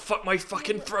 sweet. Oh, fuck my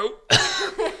fucking throat.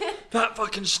 That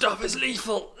fucking stuff is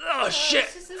lethal. Oh, shit.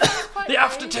 It's quite The nice,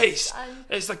 aftertaste. and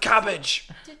It's the cabbage.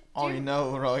 do I you-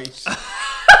 know, right.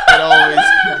 It always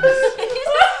comes.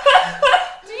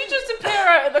 Do you just appear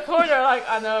out of the corner like,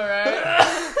 I know,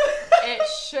 right?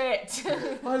 It's shit.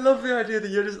 I love the idea that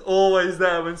you're just always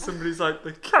there when somebody's like,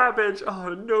 the cabbage,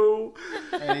 oh no.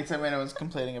 Anytime when I was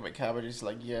complaining about cabbage, it's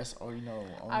like, yes, I know.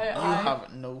 You I-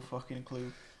 have no fucking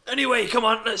clue. Anyway, come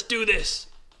on, let's do this.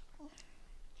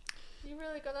 You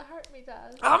really gonna hurt me,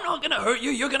 Dad? I'm not gonna hurt you,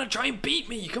 you're gonna try and beat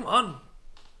me, come on.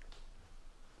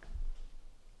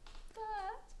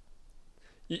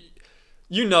 Dad?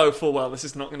 You know full well this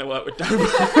is not gonna work with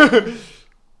Dobo.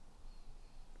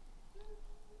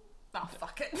 Oh,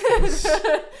 fuck it.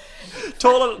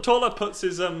 Tola puts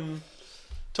his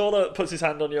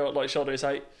hand on your like shoulder. He's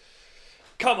like,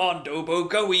 "Come on, Dobo,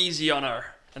 go easy on her,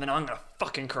 and then I'm gonna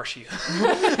fucking crush you."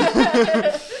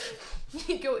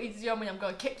 You go easy on me, I'm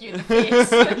gonna kick you in the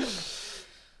face.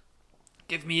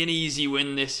 Give me an easy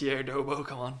win this year, Dobo.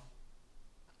 Come on.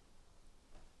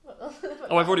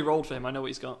 Oh, I've already rolled for him. I know what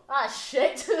he's got. Ah,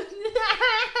 shit.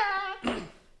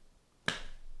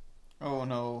 Oh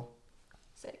no.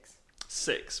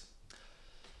 6.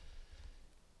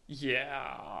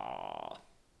 Yeah.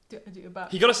 Do a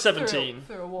back. He got a 17.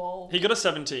 Through a wall. He got a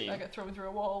 17. I got thrown through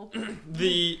a wall.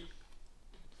 The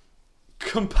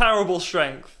comparable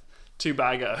strength to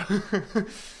Bago.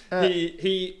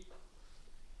 He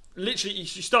literally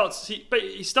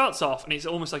he starts off and he's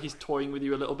almost like he's toying with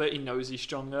you a little bit. He knows he's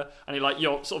stronger, and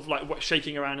you're sort of like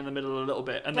shaking around in the middle a little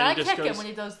bit, and Can I then he kick just him goes. when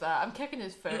he does that? I'm kicking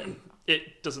his foot.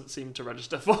 It doesn't seem to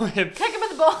register for him. Kick him in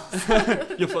the balls.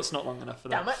 Your foot's not long enough for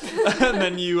that. Damn it. And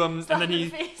then you and Slap then him he in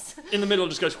the face. in the middle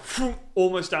just goes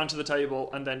almost down to the table,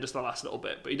 and then just the last little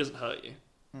bit, but he doesn't hurt you.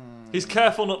 He's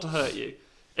careful not to hurt you.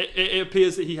 It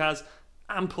appears that he has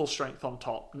ample strength on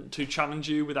top to challenge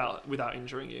you without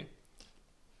injuring you.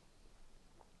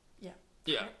 Yeah.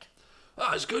 Yeah.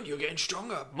 Ah, it's good. You're getting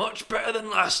stronger. Much better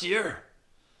than last year.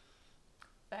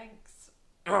 Thanks.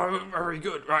 Oh, very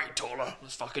good. Right, Tola,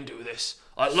 let's fucking do this.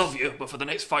 I love you, but for the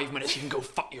next 5 minutes you can go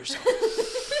fuck yourself.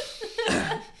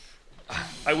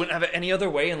 I wouldn't have it any other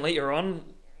way, and later on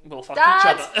we'll fuck Dad! each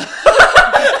other.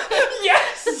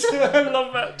 Yes! I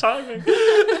love that timing.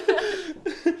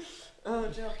 Oh,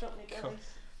 Joe, drop me, Daddy.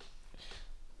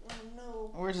 Oh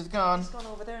no. Where's it gone? It's gone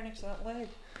over there next to that leg.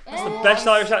 That's the best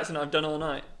Irish accent I've done all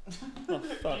night. Oh,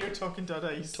 fuck. You're talking to a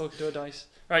dice. Talking to a dice.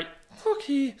 Right.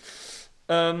 Okay.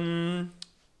 I'm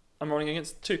rolling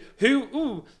against 2.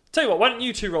 Ooh. Tell you what, why don't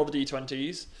you two roll the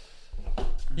d20s?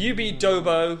 You be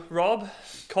Dobo, Rob.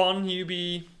 Con, you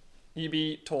be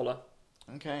Tola.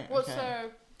 Okay. What's okay. their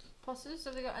pluses?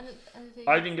 Have they got anything?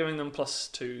 I've been giving them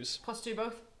 +2s. +2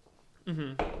 both.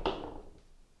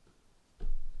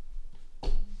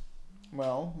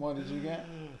 Well, what did you get?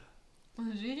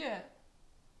 What did you get?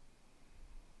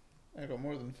 I got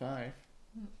more than 5.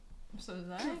 So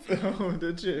did I. Oh,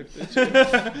 did you?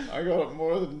 I got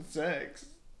more than 6.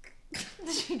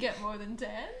 Did you get more than 10?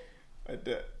 I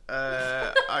did.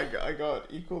 I got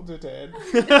equal to 10.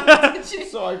 Did you?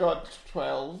 So I got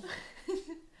 12.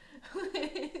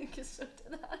 Because so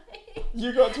did I.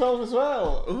 You got 12 as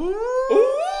well.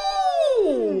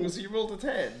 Ooh. So you rolled a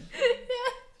 10.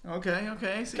 Okay.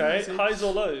 See, Okay, see. highs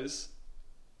or lows?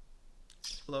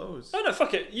 Lows. Oh no,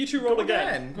 fuck it. You two roll Go again.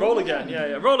 again. Go Roll again. again.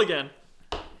 Yeah. Roll again.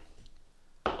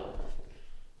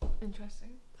 Interesting.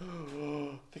 I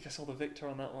think I saw the victor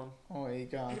on that one. Oh, he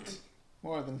got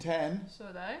more than 10. So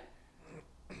did I.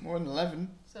 More than 11.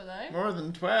 So did I. More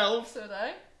than 12. So did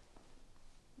I.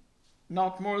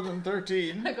 Not more than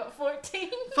 13. I got 14.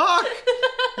 Fuck!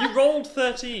 You rolled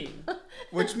 13.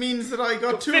 Which means that I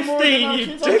got 2 15, more than that you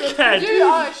means I got dickhead. You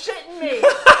are shitting me.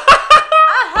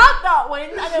 I had that win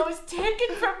and it was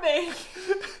taken from me.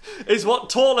 Is what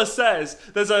Tola says.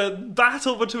 There's a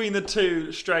battle between the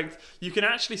two strength. You can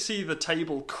actually see the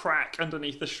table crack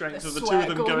underneath the strength The of the two sweat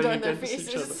of them going going down their against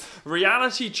each other. faces.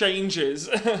 Reality changes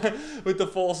with the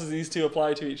forces these two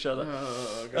apply to each other.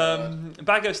 Oh, God.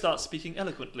 Bago starts speaking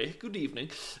eloquently. Good evening.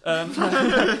 Everyone's no.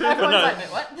 like,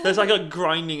 wait, what? There's like a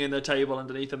grinding in the table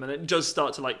underneath them, and it does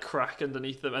start to like crack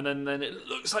underneath them, and then it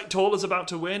looks like Tola's about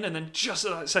to win, and then just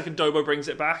at that second Dobo brings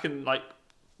it back and like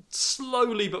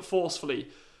slowly but forcefully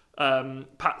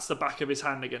pats the back of his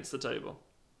hand against the table.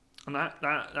 And that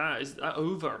is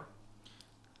over.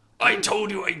 I told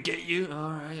you I'd get you.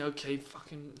 Alright, okay,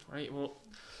 fucking right, well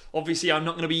obviously I'm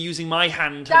not gonna be using my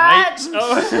hand tonight. Dad!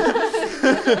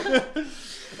 Oh.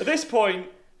 At this point,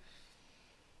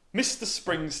 Mr.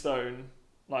 Springstone,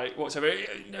 like whatever,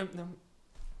 no,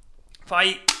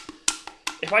 fight.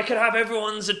 if I could have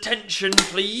everyone's attention,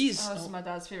 please. Oh, this is my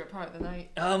dad's favourite part of the night.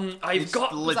 I've It's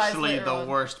got literally later the on.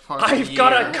 worst part of the I've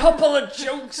got a year. couple of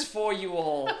jokes for you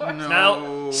all. No.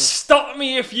 Now, stop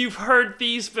me if you've heard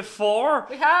these before.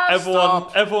 We have.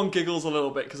 Everyone giggles a little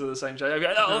bit because of the same joke. I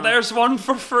go, oh, there's one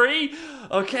for free.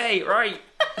 Okay, right.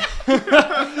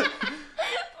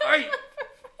 Right.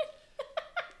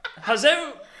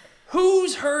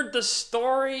 Who's heard the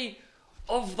story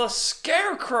of the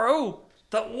scarecrow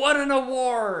that won an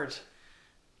award?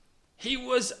 He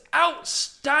was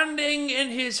outstanding in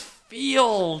his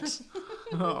field.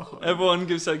 Oh. Everyone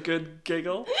gives a good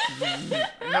giggle.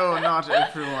 No, not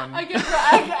everyone.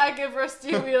 I give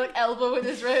Rusty a wee like elbow in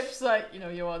his ribs, like you know.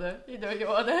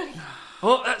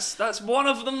 Well, that's one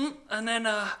of them, and then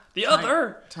the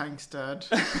other. Thanks, Dad.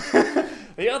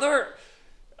 The other,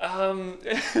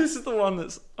 this is the one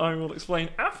that I will explain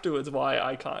afterwards why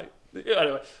I can't.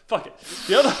 Anyway, fuck it.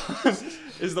 The other one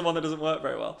is the one that doesn't work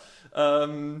very well.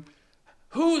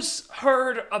 Who's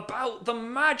heard about the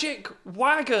magic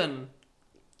wagon?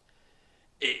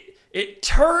 It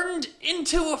turned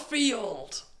into a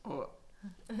field. Oh.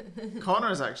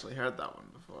 Connor's actually heard that one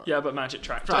before. Yeah, but magic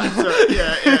tractor.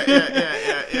 Yeah.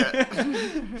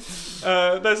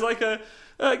 There's like a.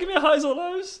 Give me a highs or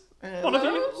lows. One of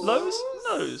you?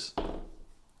 Lows?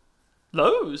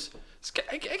 Lows?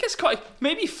 I guess quite.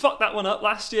 Maybe fuck that one up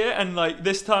last year, and like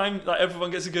this time, like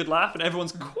everyone gets a good laugh, and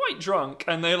everyone's quite drunk,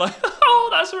 and they're like, "Oh,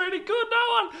 that's really good,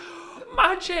 that one."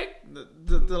 Magic.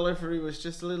 The delivery was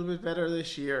just a little bit better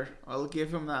this year. I'll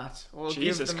give him that.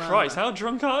 Jesus Christ, how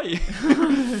drunk are you?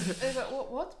 It's like,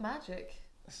 what's magic?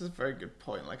 This is a very good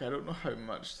point. Like, I don't know how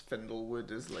much Findlewood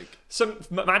is like. So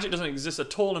magic doesn't exist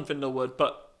at all in Findlewood,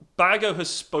 but Bago has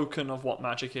spoken of what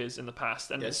magic is in the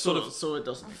past, and Yeah, it's so sort of it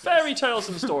doesn't exist. fairy tales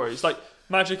and stories. Like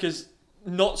magic is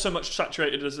not so much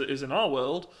saturated as it is in our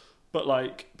world, but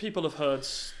like people have heard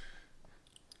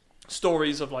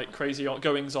stories of like crazy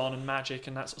goings on and magic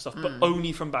and that sort of stuff, but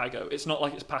only from Bago. It's not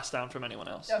like it's passed down from anyone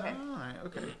else. Okay. Alright,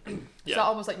 okay. So Yeah. that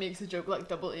almost like makes the joke like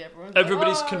double to everyone.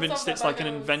 Everybody's Like, convinced something it's like an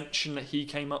about invention that he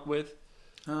came up with.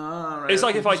 Alright. It's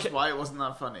like if I which is why it wasn't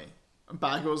that funny. And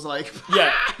Bago's like,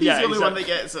 Yeah, he's yeah, the only one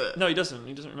exactly. that gets it. No, he doesn't.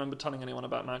 He doesn't remember telling anyone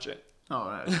about magic.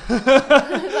 Alright. It's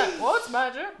like, what's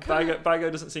magic?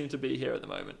 Bago doesn't seem to be here at the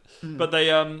moment. But they,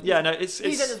 it's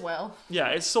He did as well. yeah,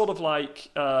 it's sort of like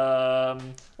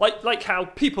how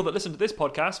people that listen to this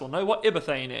podcast will know what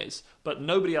Ibothane is, but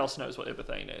nobody else knows what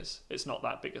Ibothane is. It's not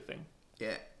that big a thing.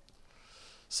 Yeah.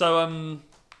 So,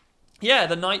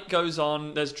 the night goes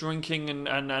on. There's drinking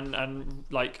and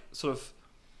like sort of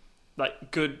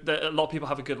like good. A lot of people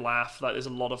have a good laugh. Like there's a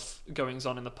lot of goings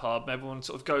on in the pub. Everyone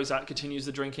sort of goes out, continues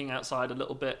the drinking outside a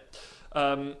little bit.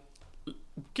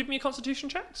 Give me a constitution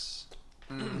checks.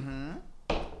 Mm-hmm.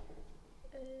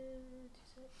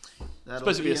 It's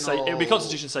supposed to be it would be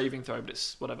constitution saving throw, but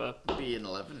it's whatever. Be an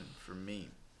 11 from me.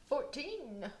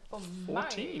 14 for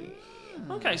 14.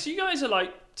 Okay, so you guys are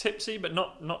like tipsy, but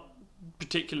not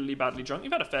particularly badly drunk.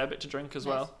 You've had a fair bit to drink as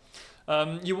well.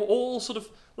 You were all sort of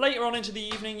later on into the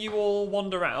evening. You all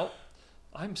wander out.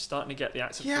 I'm starting to get the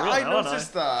accent. Yeah, for real I now,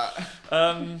 noticed that.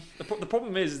 The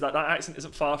problem is that accent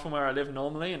isn't far from where I live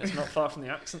normally, and it's not far from the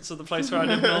accents of the place where I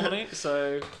live normally.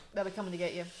 So They'll be coming to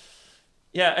get you.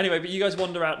 yeah. Anyway, but you guys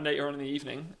wander out later on in the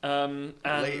evening. And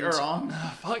Later on.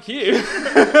 fuck you.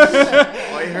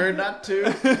 I heard that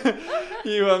too.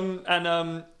 You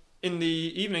in the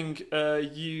evening,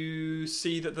 you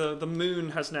see that the moon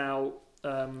has now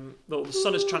the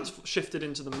sun has shifted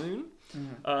into the moon.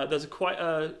 There's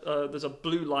there's a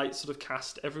blue light sort of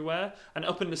cast everywhere, and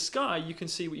up in the sky you can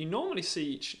see what you normally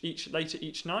see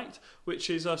each night, which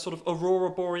is a sort of aurora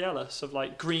borealis of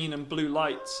like green and blue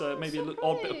lights, maybe so a little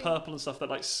odd bit of pretty. purple and stuff that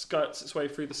like skirts its way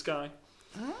through the sky.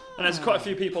 And there's quite a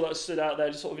few people that stood out there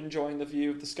just sort of enjoying the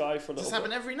view of the sky for a Does little this bit.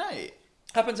 happen every night?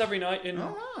 Happens every night in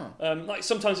Oh, wow. like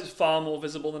sometimes it's far more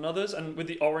visible than others, and with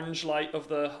the orange light of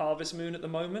the harvest moon at the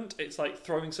moment, it's like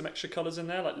throwing some extra colours in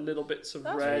there, like little bits of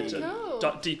That's red really and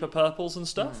cool. deeper purples and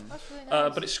stuff. That's really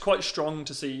nice. But it's quite strong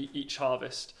to see each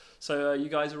harvest. So you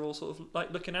guys are all sort of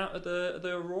like looking out at the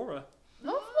aurora.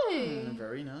 Lovely.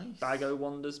 Very nice. Bago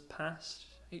wanders past.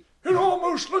 It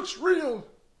almost looks real.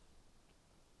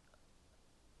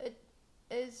 It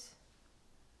is.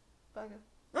 Bagger.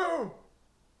 Oh,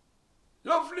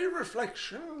 lovely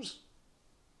reflections.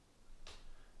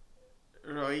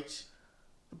 Right.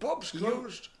 The pub's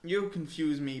closed. You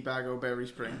confuse me, Bago Berry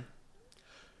Spring.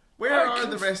 Where are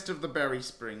the rest of the berry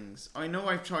springs? I know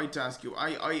I've tried to ask you.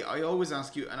 I always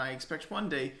ask you, and I expect one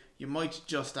day you might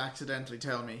just accidentally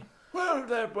tell me. Well,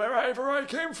 they're wherever I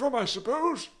came from, I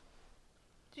suppose.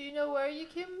 Do you know where you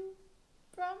came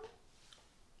from?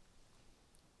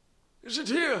 Is it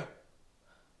here?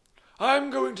 I'm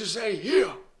going to say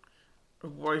here.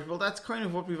 Right, well, that's kind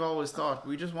of what we've always thought.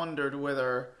 We just wondered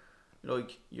whether,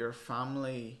 like, your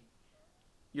family,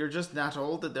 you're just that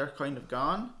old that they're kind of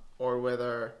gone, or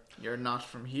whether you're not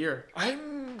from here. I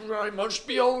must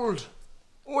be old.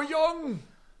 Or young.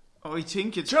 I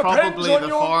think it's Depends probably on the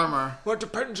your- former. Well, it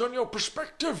depends on your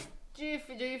perspective. Do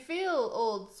you feel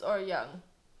old or young?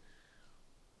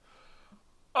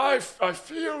 I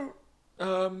feel,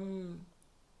 well,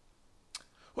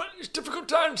 it's difficult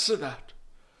to answer that.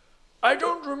 I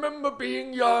don't remember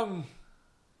being young.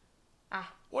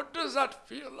 Ah. What does that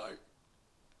feel like?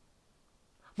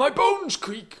 My bones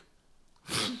creak.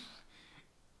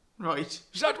 Right.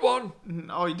 Is that one?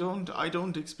 I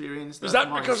don't experience that. Is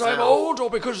that because I'm myself. old or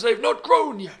because they've not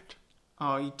grown yet?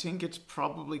 I think it's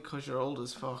probably because you're old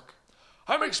as fuck.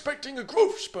 I'm expecting a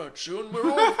growth spurt soon. We're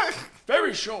all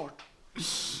very short.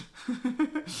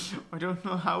 I don't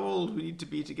know how old we need to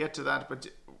be to get to that, but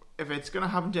if it's going to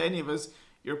happen to any of us,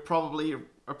 you're probably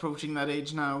approaching that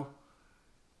age now.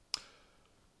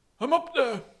 I'm up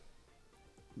there.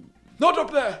 Not up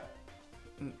there.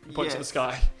 Point to the Yes,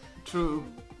 sky. True.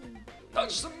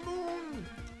 That's the moon.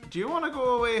 Do you want to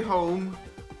go away home?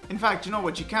 In fact, you know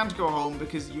what? You can't go home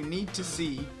because you need to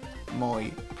see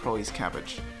my prize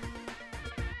cabbage.